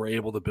 And what you were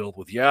able to build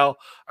with Yal,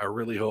 I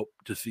really hope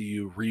to see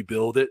you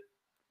rebuild it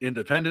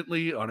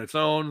independently on its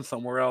own,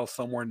 somewhere else,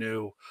 somewhere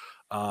new.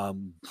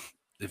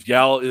 If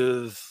Yal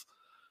is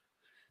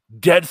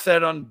dead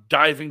set on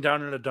diving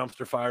down in a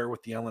dumpster fire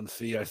with the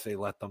LNC, I say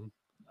let them,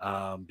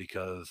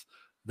 because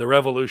the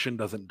revolution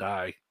doesn't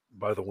die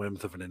by the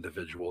whims of an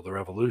individual. The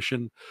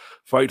revolution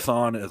fights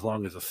on as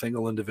long as a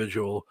single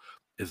individual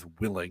is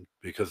willing,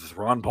 because as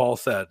Ron Paul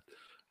said,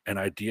 an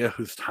idea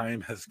whose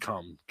time has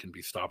come can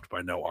be stopped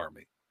by no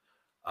army.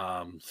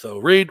 So,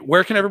 Reed,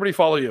 where can everybody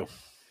follow you?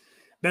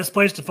 Best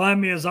place to find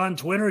me is on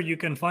Twitter. You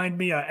can find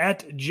me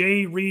at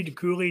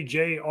JReedCooley,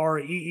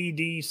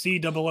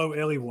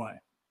 JReedCooley.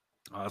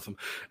 Awesome.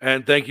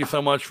 And thank you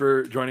so much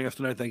for joining us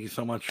tonight. Thank you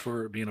so much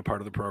for being a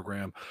part of the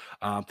program.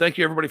 Thank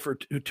you, everybody, for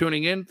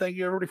tuning in. Thank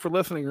you, everybody, for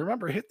listening.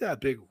 Remember, hit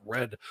that big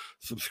red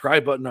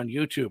subscribe button on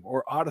YouTube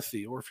or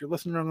Odyssey, or if you're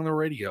listening on the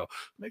radio,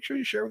 make sure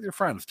you share with your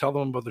friends. Tell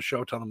them about the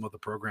show. Tell them about the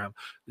program.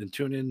 Then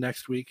tune in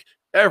next week,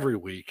 every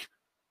week,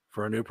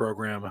 for a new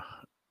program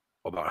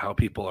about how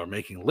people are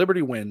making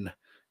liberty win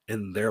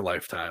in their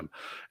lifetime.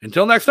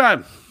 Until next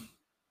time,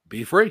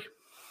 be free.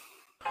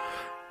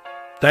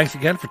 Thanks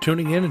again for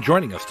tuning in and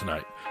joining us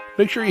tonight.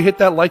 Make sure you hit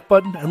that like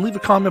button and leave a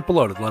comment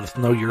below to let us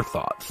know your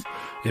thoughts.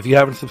 If you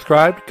haven't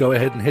subscribed, go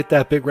ahead and hit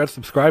that big red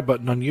subscribe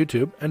button on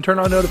YouTube and turn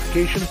on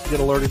notifications to get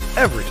alerted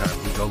every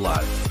time we go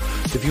live.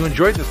 If you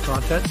enjoyed this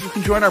content, you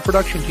can join our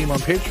production team on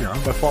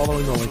Patreon by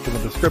following the link in the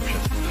description.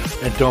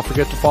 And don't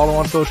forget to follow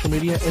on social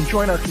media and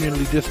join our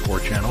community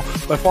Discord channel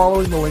by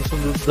following the links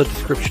in the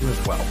description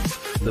as well.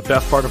 The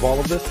best part of all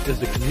of this is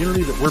the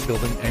community that we're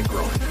building and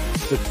growing.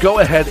 So go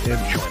ahead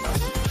and join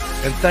us.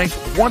 And thanks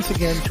once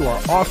again to our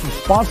awesome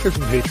sponsors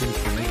and patrons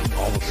for making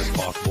all of this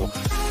possible.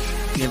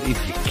 And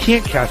if you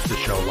can't catch the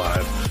show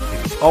live,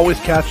 you can always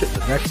catch it the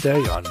next day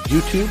on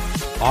YouTube,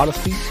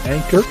 Odyssey,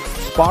 Anchor,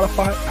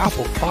 Spotify,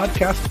 Apple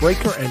Podcast,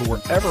 Breaker, and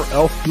wherever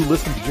else you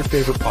listen to your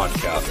favorite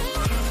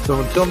podcasts. So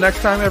until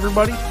next time,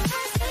 everybody,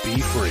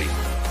 be free.